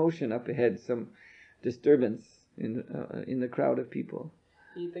some commotion up ahead, some disturbance in the crowd of people.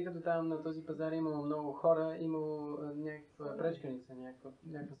 И тъй като там на този пазар имало много хора, имало някаква пречканица,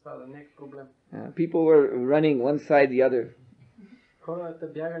 някаква свада, някакъв проблем. People were running one side the other. Хората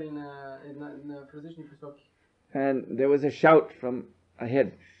бягали в различни посоки. And there was a shout from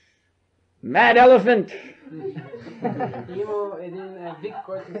ahead. Mad elephant! И имало един вик,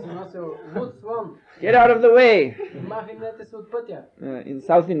 който се носил луд слон. Get out of the way! Махнете се от пътя. In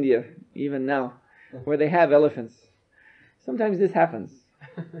South India, even now, where they have elephants, sometimes this happens.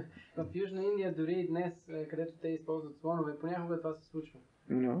 В Южна Индия, дори и днес, където те използват слонове, понякога това се случва.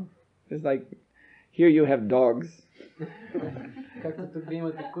 You know, it's like here you have dogs. Както тук ви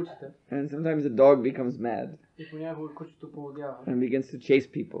имате кучета. And sometimes the dog becomes mad И понякога кучето поводява. and begins to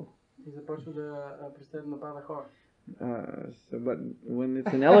chase people. И започва да преследва, напада хора. But when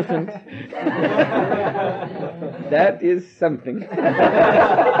it's an elephant, that is something.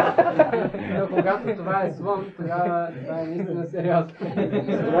 Но когато това е слон, тогава това е наистина сериозно.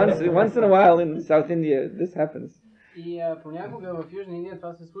 Once in a while in South India, this happens. И понякога в Южна Индия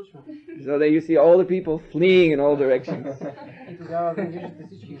това се случва. So that you see all the people fleeing in all directions. И тогава виждате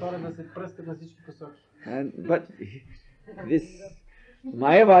всички хора да се пръскат на всички посоки. But this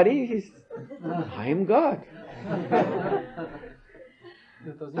Mayavadi, I am God.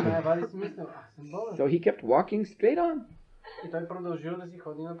 Този Майявади си мислил, аз съм Бог. So he kept walking straight on. И той продължил да си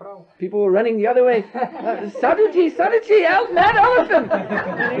ходи направо. People were running the other way. Sadhuji, mad elephant!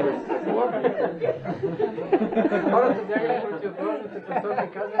 Хората бягали противоположните посоки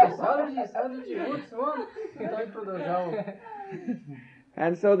и казвали, Sadhuji, луд слон! И той продължал.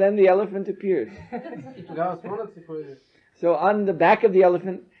 And so then the elephant appeared. И тогава слонът се появи. So on the back of the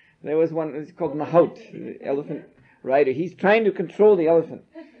elephant, there was one, it's called Mahout, the elephant rider. He's trying to control the elephant.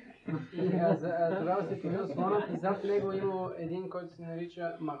 И тогава се появил слонът и зад него имал един, който се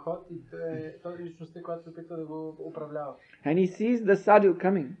нарича Махот, и той е личността, която се опитва да го управлява. And he sees the sadhu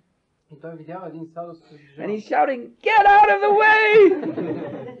coming. И той видял един саду се приближава. And he's shouting, "Get out of the way!"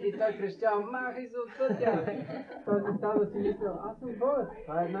 И той крещял, махай се от пътя! Този саду си мислил, аз съм Бог,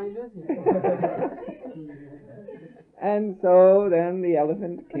 това е една илюзия. And so then the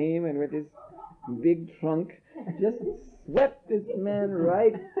elephant came and with his big trunk, just swept this man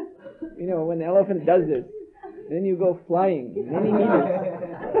right. You know, when the elephant does this, then you go flying many meters.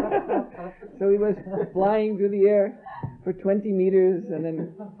 So he was flying through the air for 20 meters and then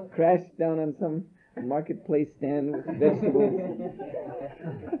crashed down on some marketplace stand with vegetables.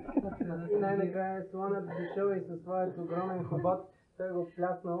 Най-накрая слонът дошъл и със своят огромен хобот той го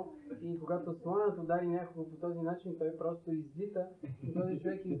пляснал и когато слонът удари някого по този начин, той просто излита и този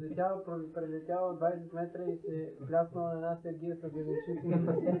човек излетял, прелетял 20 метра и се пляснал на една сергия с зеленчуци на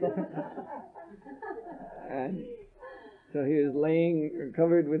пасета. So he was laying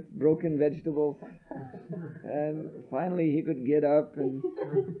covered with broken vegetables, and finally he could get up, and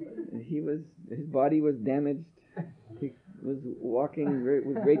his body was damaged. He was walking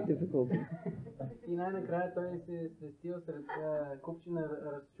with great difficulty. И най-накрая той се свестил сред купчина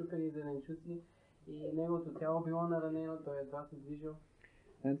разчупени зеленчуци и неговото тяло било наранено, той едва се движил.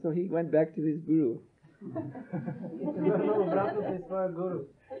 And so he went back to his guru. И се върнал обратно при своя гуру.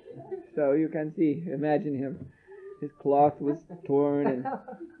 So you can see, imagine him. His cloth was torn and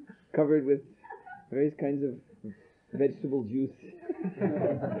covered with various kinds of vegetable juice.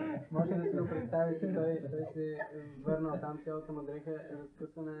 Може да си го представите, той се върнал там, цялата му дреха е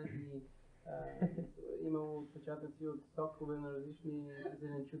разкъсана и имал отпечатъци от сокове на различни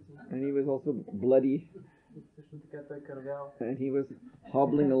зеленчуци. And he was also bloody. И също така той кървял. And he was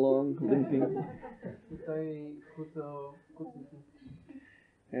hobbling along, limping. И той куцал куците.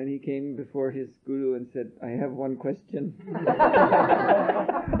 And he came before his guru and said, I have one question.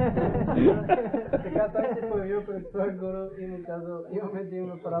 Така той се появил пред своя гуру и му казал, имам един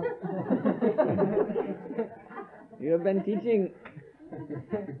въпрос. You have been teaching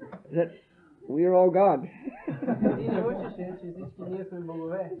that we are all God. Ти ни учеше, че всички ние сме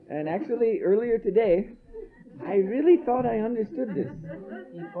богове. And actually, earlier today, I really thought I understood this.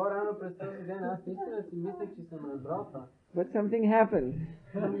 И по-рано през този ден аз наистина си мислех, че съм разбрал това. But something happened.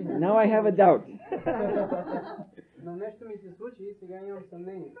 Now I have a doubt. Но нещо ми се случи и сега имам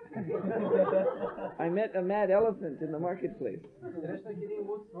съмнение. I met a mad elephant in the marketplace. Срещнах един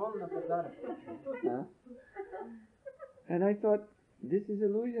луд слон на пазара. And I thought, this is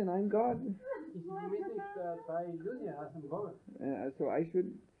illusion, I'm God. И си помислих, това е илюзия, аз съм Бога. So I should,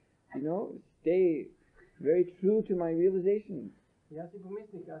 stay very true to my realization. И аз си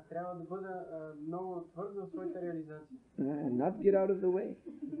помислих, аз трябва да бъда много твърд в своята реализация. And not get out of the way.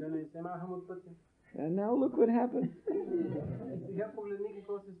 Да не се махам от пътя. And now look what happened. И сега погледни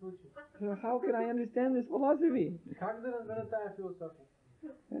какво се случи. So how can I understand this philosophy? Как да разбера тая философия?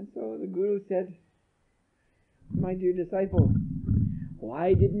 And so the guru said, my dear disciple,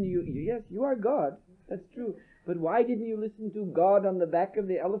 why didn't you, yes, you are God, that's true, but why didn't you listen to God on the back of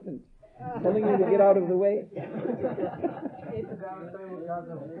the elephant, telling you to get out of the way? И тогава той му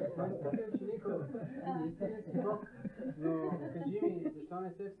казал, скъпи ученико, наистина си Бог, но кажи ми, защо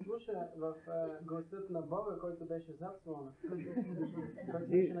не се вслуша в гласът на Бога, който беше зад слона, който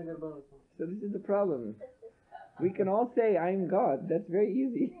беше на гърба на слона? So this is the problem. We can all say, I'm God, that's very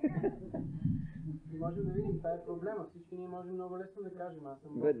easy. Можем да видим, това е проблема. Всички ние можем много лесно да кажем, аз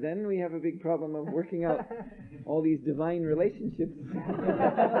съм Бог. But then we have a big problem of working out all these divine relationships.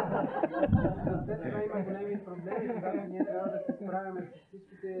 След това има големи проблеми, когато ние трябва да се справяме с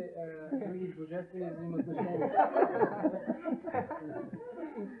всичките други божествени взаимоотношения.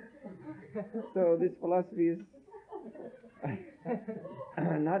 So this philosophy is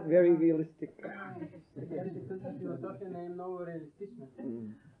not very realistic. Така че тази философия не е много реалистична.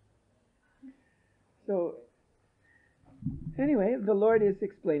 So, anyway, the Lord is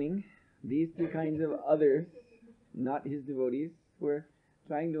explaining these two kinds of others, not his devotees, who are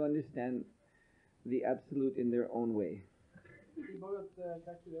trying to understand the absolute in their own way. И Богът,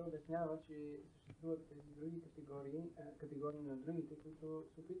 както да обяснява, че съществуват тези други категории на другите, които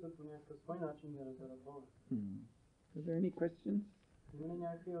се опитват по някакъв свой начин да разберат Бога. Are there any questions? Има ли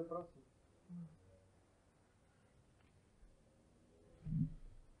някакви въпроси?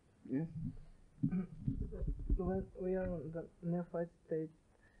 Yes. When we are in the neophyte stage,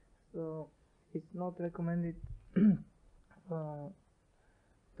 so it's not recommended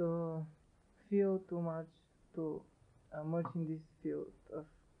to feel too much, to merge in this field of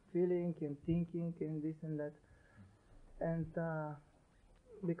feeling and thinking and this and that. And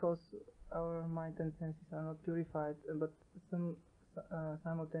because our mind and senses are not purified, but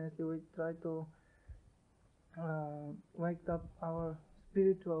simultaneously we try to wake up our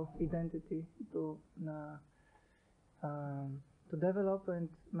spiritual identity to develop and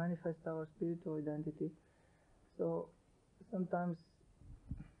manifest our spiritual identity. So sometimes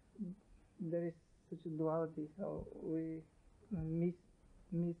there is such a duality, so we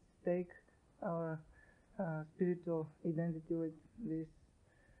mistake our spiritual identity with these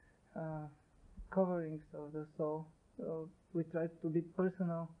coverings of the soul. So we try to be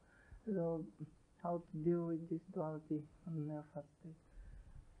personal, so how to deal with this duality on the near-fast state.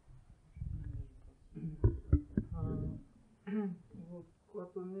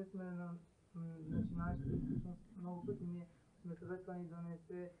 Когато ние сме на начинаещи, всъщност много пъти ние сме съветвани да не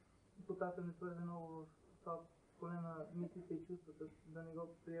се потапяме твърде много в това поле на мислите и чувствата, да не го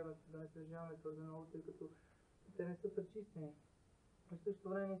приемаме, да не съжаляваме твърде много, тъй като те не са пречистени. В същото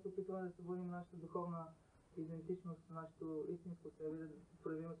време ние се опитваме да събудим нашата духовна идентичност, нашето истинско себе, да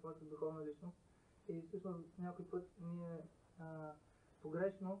проявим своята духовна личност. И всъщност някой път ние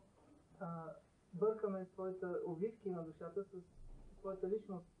погрешно бъркаме своите увивки на душата с своята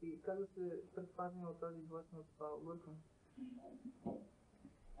личност и как да се предпазим от тази двойственост, това объркване.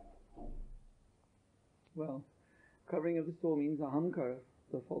 Well, covering of the soul means ahamkara,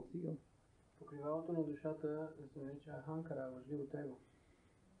 the false ego. Покривалото на душата се нарича аханкара, лъжливото его.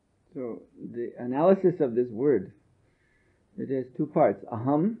 So the analysis of this word, it has two parts: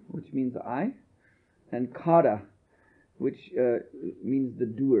 aham, which means I, and kara, which means the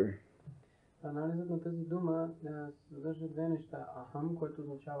doer. Анализът на тази дума съдържа две неща: ахам, което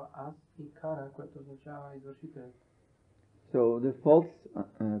означава аз, и кара, което означава извършителят. So the false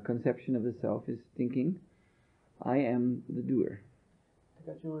conception of the self is thinking, I am the doer.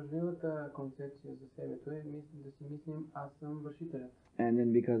 Така че лъжливата концепция за себето е да си мислим, аз съм вършителят. And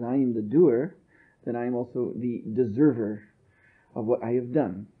then because I am the doer, then I am also the deserver of what I have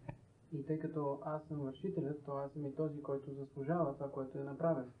done. И тъй като аз съм вършителят, то аз съм и този, който заслужава това, което е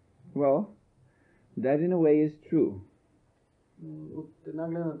направен. Well, that in a way is true. От една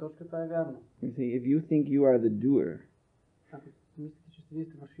гледна точка това е вярно. You see, if you think you are the doer, Ако мислите, че вие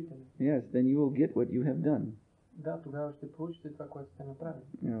сте вършители, yes, then you will get what you have done. да, тогава ще получите това, което сте направили.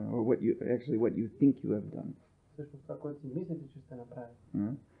 Or what you think you have done. Всъщност това, което си мислите, че сте направили.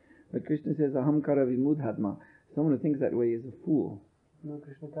 But Krishna says, ahamkara vimudhatma. Someone who thinks that way is a fool. Но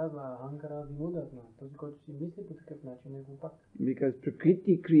Кришна казва, аханкара вимудатма. Този, който си мисли по такъв начин е глупак. Because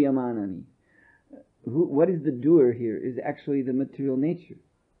prakriti kriyamanani. What is the doer here is actually the material nature.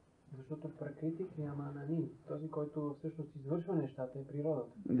 Защото пракрити крияманани, този, който всъщност извършва нещата, е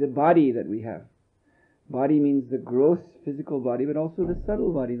природата. The body that we have. Body means the gross physical body, but also the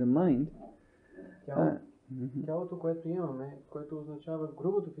subtle body, the mind. Тялото, което имаме, което означава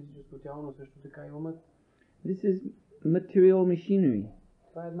грубото физическо тяло, но също така и умът. This is material machinery.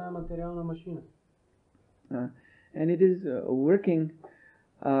 Това е една материална машина. And it is working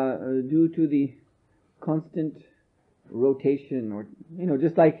due to the constant rotation, or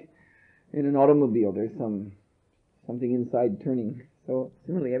just like in an automobile, there's something inside turning. So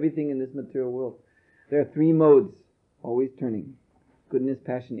similarly, everything in this material world, there are three modes always turning: goodness,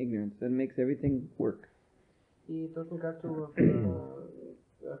 passion, ignorance. That makes everything work. И точно както в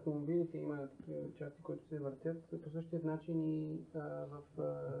автомобилите има части, които се въртят, по същия начин и в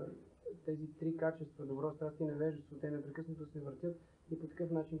тези три качества, добро, страст и невежество, те непрекъснато се въртят и по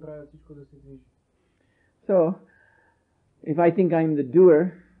такъв начин правят всичко да се движи. So, if I think I'm the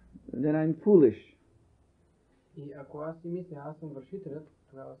doer, then I'm foolish. И ако аз си мисля, аз съм вършителят,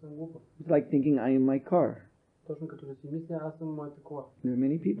 тогава съм глупав. It's like thinking I am my car. Точно като да си мисля, аз съм моята кола. There are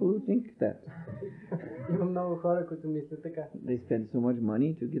many people who think that. Има много хора, които мислят така. They spend so much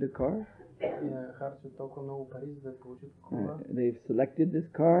money to get a car. Харчат толкова много пари, за да получат кола. They've selected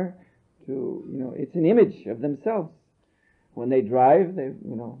this car to, it's an image of themselves. When they drive, they,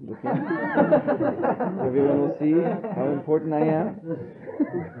 look in. Everyone will see how important I am.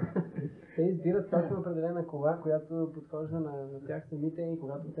 Те избират точно определена кола, която подхожда на тях самите, и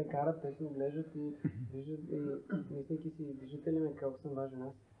когато те карат, те се оглеждат и виждат, и мислейки си, виждате ли ме колко съм важен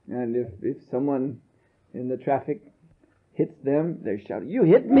аз. And if someone in the traffic hits them, they shout, "You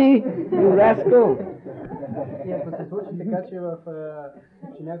hit me, you rascal!" И ако се случи така, че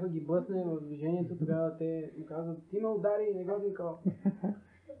някой ги блъсне в движението, тогава те му казват, ти ме удари, негоднико.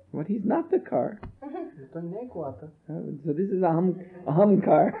 But he's not the car. Но той не е колата. So this is a hum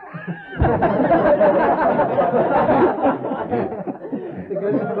car.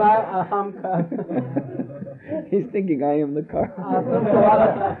 Така че това е ахам кар. He's thinking I am the car.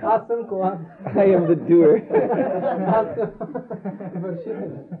 Аз съм колата. I am the doer. Аз съм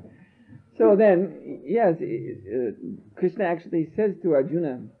вършителят. So then, yes, Krishna actually says to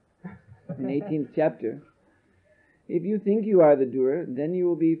Arjuna in 18th chapter, if you think you are the doer, then you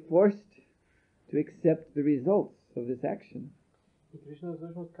will be forced to accept the results of this action. И Кришна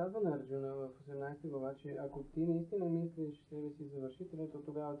всъщност казва на Арджуна в 18 глава, че ако ти наистина мислиш себе си за вършителя, то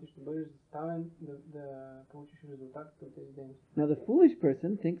тогава ти ще бъдеш заставен да получиш резултатите от тези дейности. Now the foolish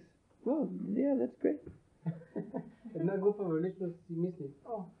person thinks, Well, yeah, that's great. Една глупава личност си мисли,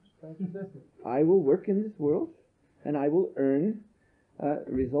 това е чудесно. I will work in this world, and I will earn a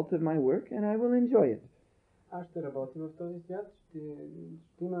result of my work, and I will enjoy it. Аз ще работя в този свят, ще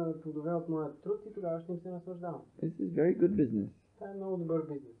има плодове от моя труд и тогава ще им се наслаждавам. This is very good business. Това е много добър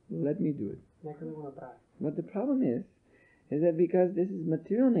бизнес. Let me do it. Нека да го направя. But the problem is that because this is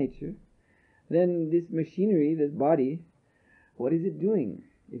material nature, then this machinery, this body, what is it doing?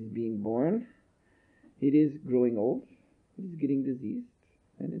 It is being born, it is growing old, it is getting diseased,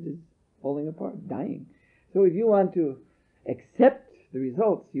 and it is falling apart, dying. So if you want to accept the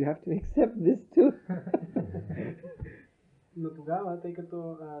results, you have to accept this too. Но тогава, тъй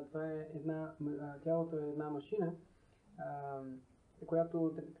като това е тялото е една машина,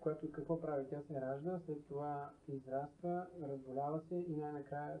 която какво прави? Тя се ражда, след това израства, разболява се и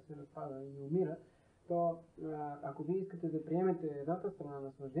най-накрая се разпада и умира. То, ако вие искате да приемете едната страна на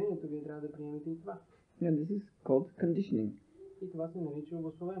наслаждението, вие трябва да приемете и това. And this is called conditioning. И това се нарича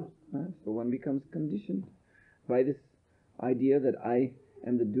обусловеност. So one becomes conditioned by this idea that I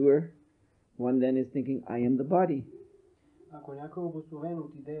am the doer. One then is thinking, I am the body. Ако някой е обусловен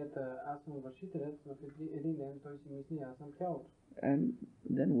от идеята аз съм вършителят, в един ден той си мисли аз съм тялото. And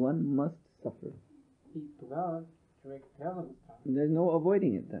then one must suffer. И тогава човек трябва да страда. There's no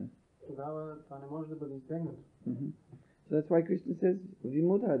avoiding it then. Тогава това не може да бъде избегнато. So that's why Krishna says,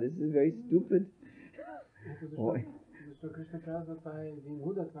 Vimudha, this is very stupid. Защо Кришна казва, това е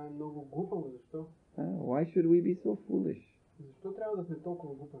вимуда, това е много глупаво, защо? Why should we be so foolish? Защо трябва да сме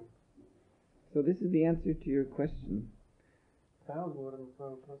толкова глупави? So this is the answer to your question. Това е отговорът на това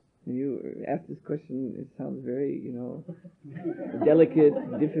въпрос. When you ask this question, it sounds very, delicate,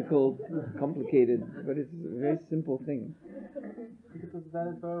 difficult, complicated, but it's a very simple thing. Като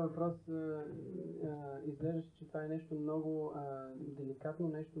зададе това въпрос, изглеждаше, че това е нещо много деликатно,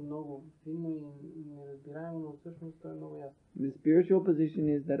 нещо много финно и неразбираемо, но всъщност това е много ясно. The spiritual position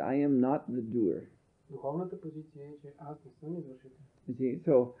is that I am not the doer. Духовната позиция е, че аз не съм извършител. You see,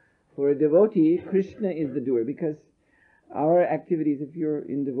 so for a devotee, Krishna is the doer because our activities, if you're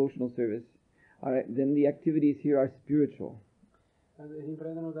in devotional service, then the activities here are spiritual. Един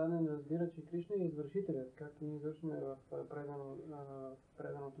предан даден разбира, че Кришна е извършителят, както ние извършваме в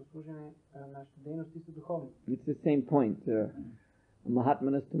преданото служене, нашите дейности са духовни. It's the same point.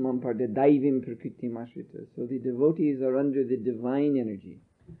 Mahatmanastamam parde daivim prakritim ashrita. So the devotees are under the divine energy.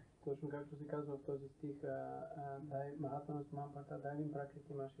 Точно както се казва в този стих, Махатманасtamam parde daivim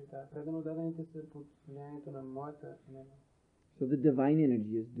prakritim ashrita. Предан дадените са под влиянието на моята енергия. So the divine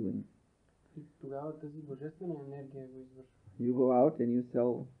energy is doing. И тогава тази божествена енергия го извършва. You go out and you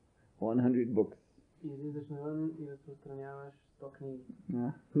sell 100 books. Излизаш навън и разпространяваш 100 книги.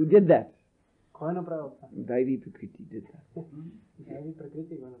 Who did that? Кой направил това? Daivi Prakriti did that. Daivi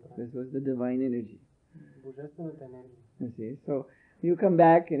Prakriti го направи. This was the divine energy. Божествената енергия. You see, so you come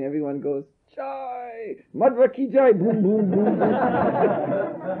back and everyone goes, Joy! Madhva ki joy! Boom, boom, boom.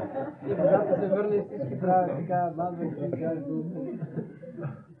 И когато се върне всички правят така, Madhva ki joy, boom, boom.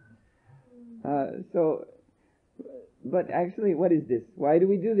 But actually, what is this? Why do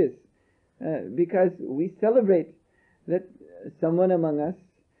we do this? Because we celebrate that someone among us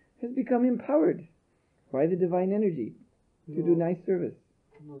has become empowered by the divine energy to do nice service.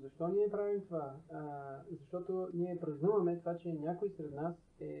 Но защо ние правим това? Защото ние празнуваме това, че някой сред нас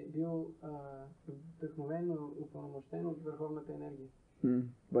е бил вдъхновен, упълномощен от върховната енергия.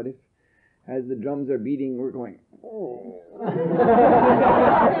 But if as the drums are beating, we're going,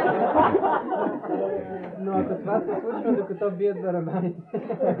 Но ако това се случва, докато бият барабаните,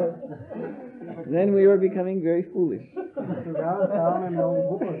 then we are becoming very foolish. Тогава ставаме много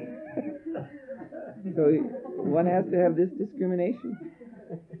глупави. So one has to have this discrimination.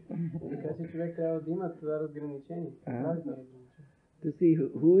 Така че човек трябва да има това разграничение. To see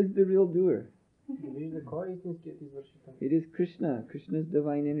who is the real doer. Да вижда кой е истинският извършител. It is Krishna, Krishna's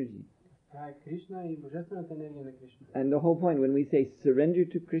divine energy. Това е Кришна и божествената енергия на Кришна. And the whole point when we say surrender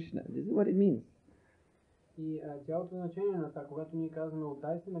to Krishna, this is what it means. И цялото значение на това, когато ние казваме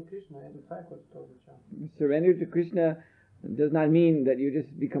отдай се на Кришна, ето това е което това означава. Surrender to Krishna does not mean that you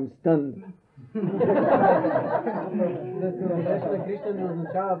just become stunned. Да се отдадеш на Кришна не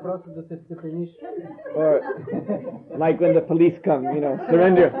означава просто да се вцепениш. Or like when the police come,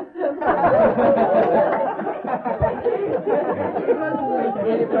 surrender.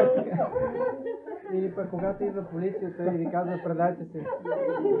 Или пък когато идва полицията и ви казва предайте се.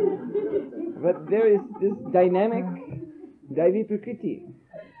 But there is this dynamic Daivi Prakriti.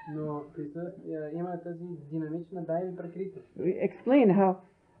 Но има тази динамична Дайви Пракрити. We explain how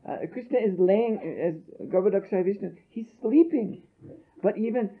Krishna is laying, as Garbhodakshaya Vishnu, he's sleeping But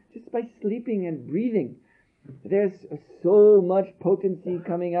even just by sleeping and breathing, there's so much potency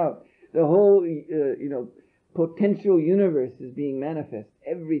coming out. The whole, potential universe is being manifest.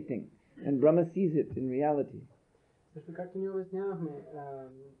 Everything. And Brahma sees it in reality. Също както ние обяснявахме,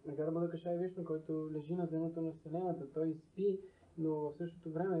 Гарба Кашай Вишну, който лежи на дъното на Вселената, той спи, но в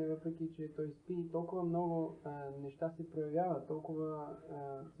същото време, въпреки че той спи, толкова много неща се проявяват, толкова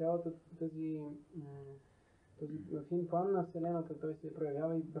цялата този фин план на Вселената, той се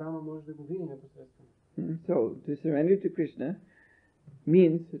проявява и Брама може да го види непосредствено. So, to surrender to Krishna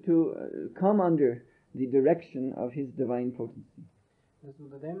means to come under the direction of his divine potency. Да се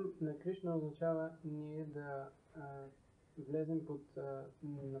отдадем на Кришна означава ние да влезем под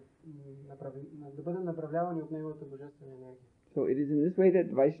да бъдем направлявани от неговата божествена енергия. So it is in this way that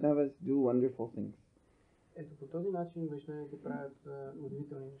Vaishnavas do wonderful things. Ето по този начин вайшнавите правят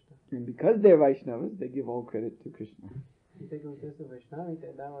удивителни неща. And because they're Vaishnavas, they give all credit to Krishna. И тъй като те са вайшнави,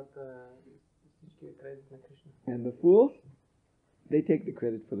 те дават всички кредит на Кришна. And the fools, they take the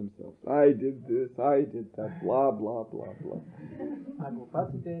credit for themselves. I did this, I did that, blah, blah, blah, blah. А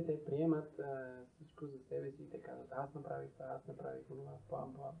глупаците, те приемат всичко за себе си и те казват, аз направих това, бла,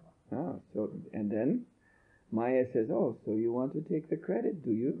 бла, бла. So, and then Maya says, oh, so you want to take the credit,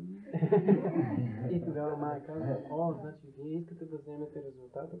 do you? И тогава Майя казва, значи вие искате да вземете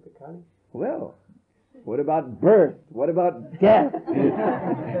резултата, така ли? Well, what about birth? What about death?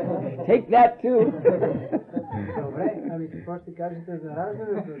 Take that too. Добре, ами какво ще кажете за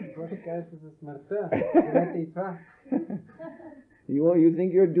раждането? Какво ще кажете за смъртта? Вземете и това. You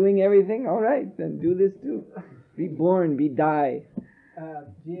think you're doing everything? All right, then do this too. Be born, be die.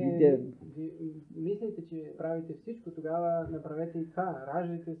 Вие мислите, че правите всичко, тогава направете и това.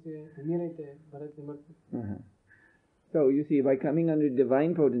 Раждайте се, умирайте, бъдете мъртви. So you see, by coming under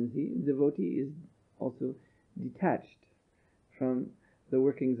divine potency, devotee is also detached from the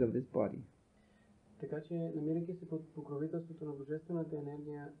workings of this body. Така че, намирайки се под покровителството на божествената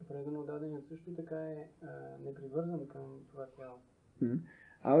енергия, предано даденият също така е непривързан към това тяло.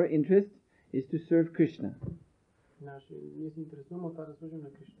 Our interest is to serve Krishna. Ние се интересуваме от това да служим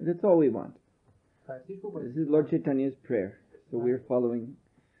на Кришна. That's all we want. Това е всичко, което... This is Lord Chaitanya's prayer. So we're following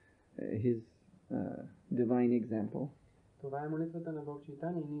his divine example. Това е молитвата на Бог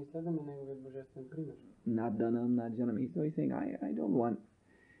Чайтания и ние следваме неговият божествен пример. Not dhanam, not janam. So he's saying, I don't want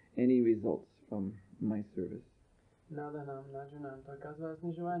any results from my service. Наданам, наджанам. Той казва, аз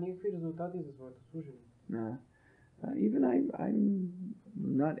не желая никакви резултати за своето служение. Even I'm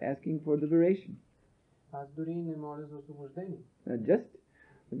not asking for liberation. Аз дори не моля за освобождение. Just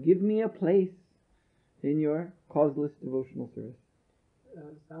give me a place in your causeless devotional service.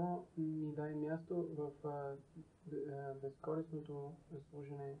 Само ми дай място в безкористното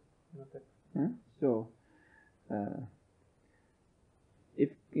служене на теб. So, if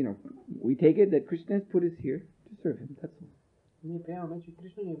we take it that Krishna has put us here to serve him. That's all. Ние приемаме, че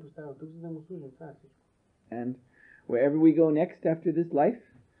Кришна ни е поставил тук, за да му служим. Това е всичко. And wherever we go next after this life,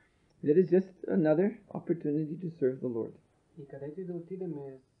 that is just another opportunity to serve the Lord. И където и да отидем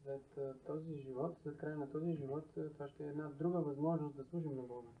след този живот, след края на този живот, това ще е една друга възможност да служим на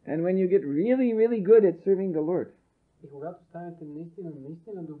Бога. And when you get really, really good at serving the Lord, и когато станете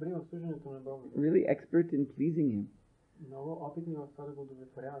наистина добри в служенето на Бога, really expert in pleasing Him, много опитни в това да го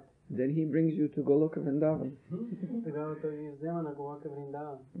удовлетворявате, then He brings you to Goloka Vrindavan. Тогава той ви взема на Голока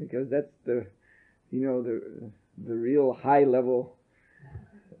Вриндаван. Because that's the real high level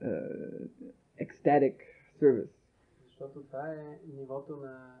ecstatic service. Защото това е нивото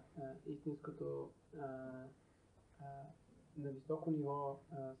на истинското на високо ниво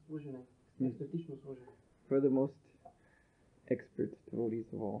служене, естетично служене. For the most expert devotees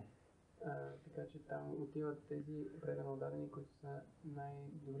of all. Така че там отиват тези предано дадени, които са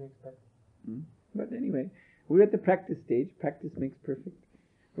най-добри експерти. But anyway, we're at the practice stage. Practice makes perfect.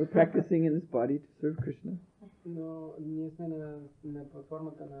 We're practicing in this body to serve Krishna. Но ние сме на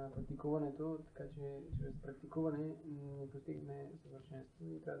платформата на практикуването, така че чрез практикуване ние постигаме съвършенство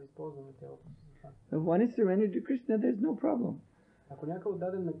и трябва да използваме тялото си за това. If one is surrendered to Krishna, there's no problem. Ако някой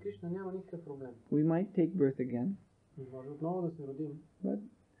отдаден на Кришна, няма никакъв проблем. We might take birth again. Може отново да се родим. But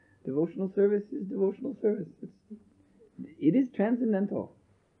devotional service is devotional service. It is transcendental.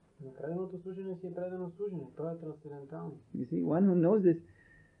 Но преданото служене си е предано служене. То е трансцендентално. You see, one who knows this,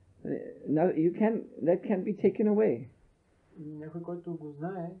 that can't be taken away. Някой, който го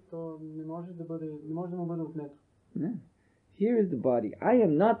знае, то не може да му бъде отнето. Here is the body. I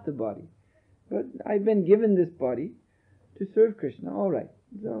am not the body. But I've been given this body to serve Krishna. All right.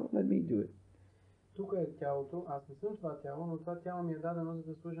 So let me do it. Тук е тялото. Аз не съм това тяло, но това тяло ми е дадено за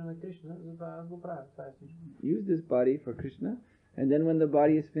да служа на Кришна, затова аз го правя. Това е всичко. Use this body for Krishna And then when the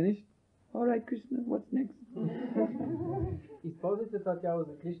body is finished, all right, Krishna, what's next? Използвайте това тяло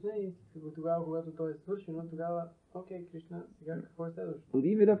за Кришна и тогава, когато то е свършено, тогава, окей, Кришна, сега какво е следващото?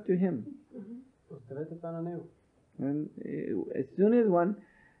 Leave it up to him. Оставете това на него. And as soon as one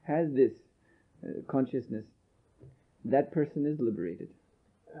has this consciousness, that person is liberated.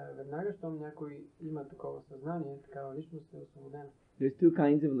 Веднага, щом някой има такова съзнание, такава личност е освободена. There's two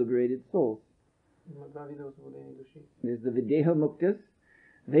kinds of liberated souls. Има два вида освободени души. There's the Videha Muktas.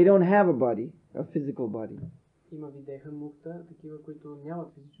 They don't have a body, a physical body. Има видеха мукта, такива, които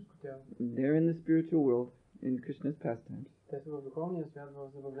нямат физическо тяло. They're in the spiritual world, in Krishna's pastimes. Те са в духовния свят,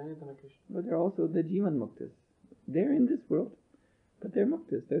 в забавленията на Кришна. But they're also the Jivan Muktas. They're in this world, but they're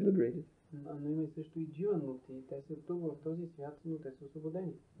Muktas, they're liberated. Но има и също и дживан мукти. Те са тук в този свят, но те са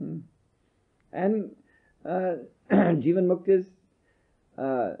освободени. And Jivan Muktas,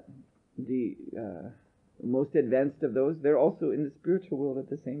 the most advanced of those, they're also in the spiritual world at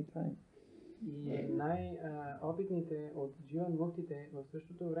the same time. И най-опитните от дживан муктите в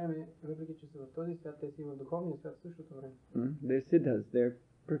същото време, въпреки че са в този свят, те са и в духовния свят в същото време. They're siddhas, they're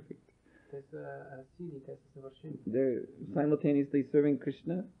perfect. Те са сиди, те са съвършени. They're simultaneously serving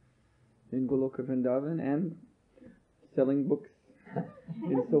Krishna in Goloka Vrindavan and selling books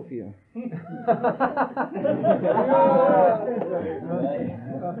in Sofia.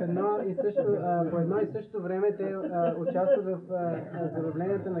 По едно и също време те участват в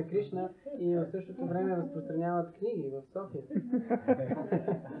забавленията на Кришна и в същото време разпространяват книги в София.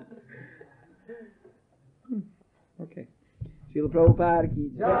 Okay. Srila Prabhupada ki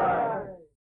jai.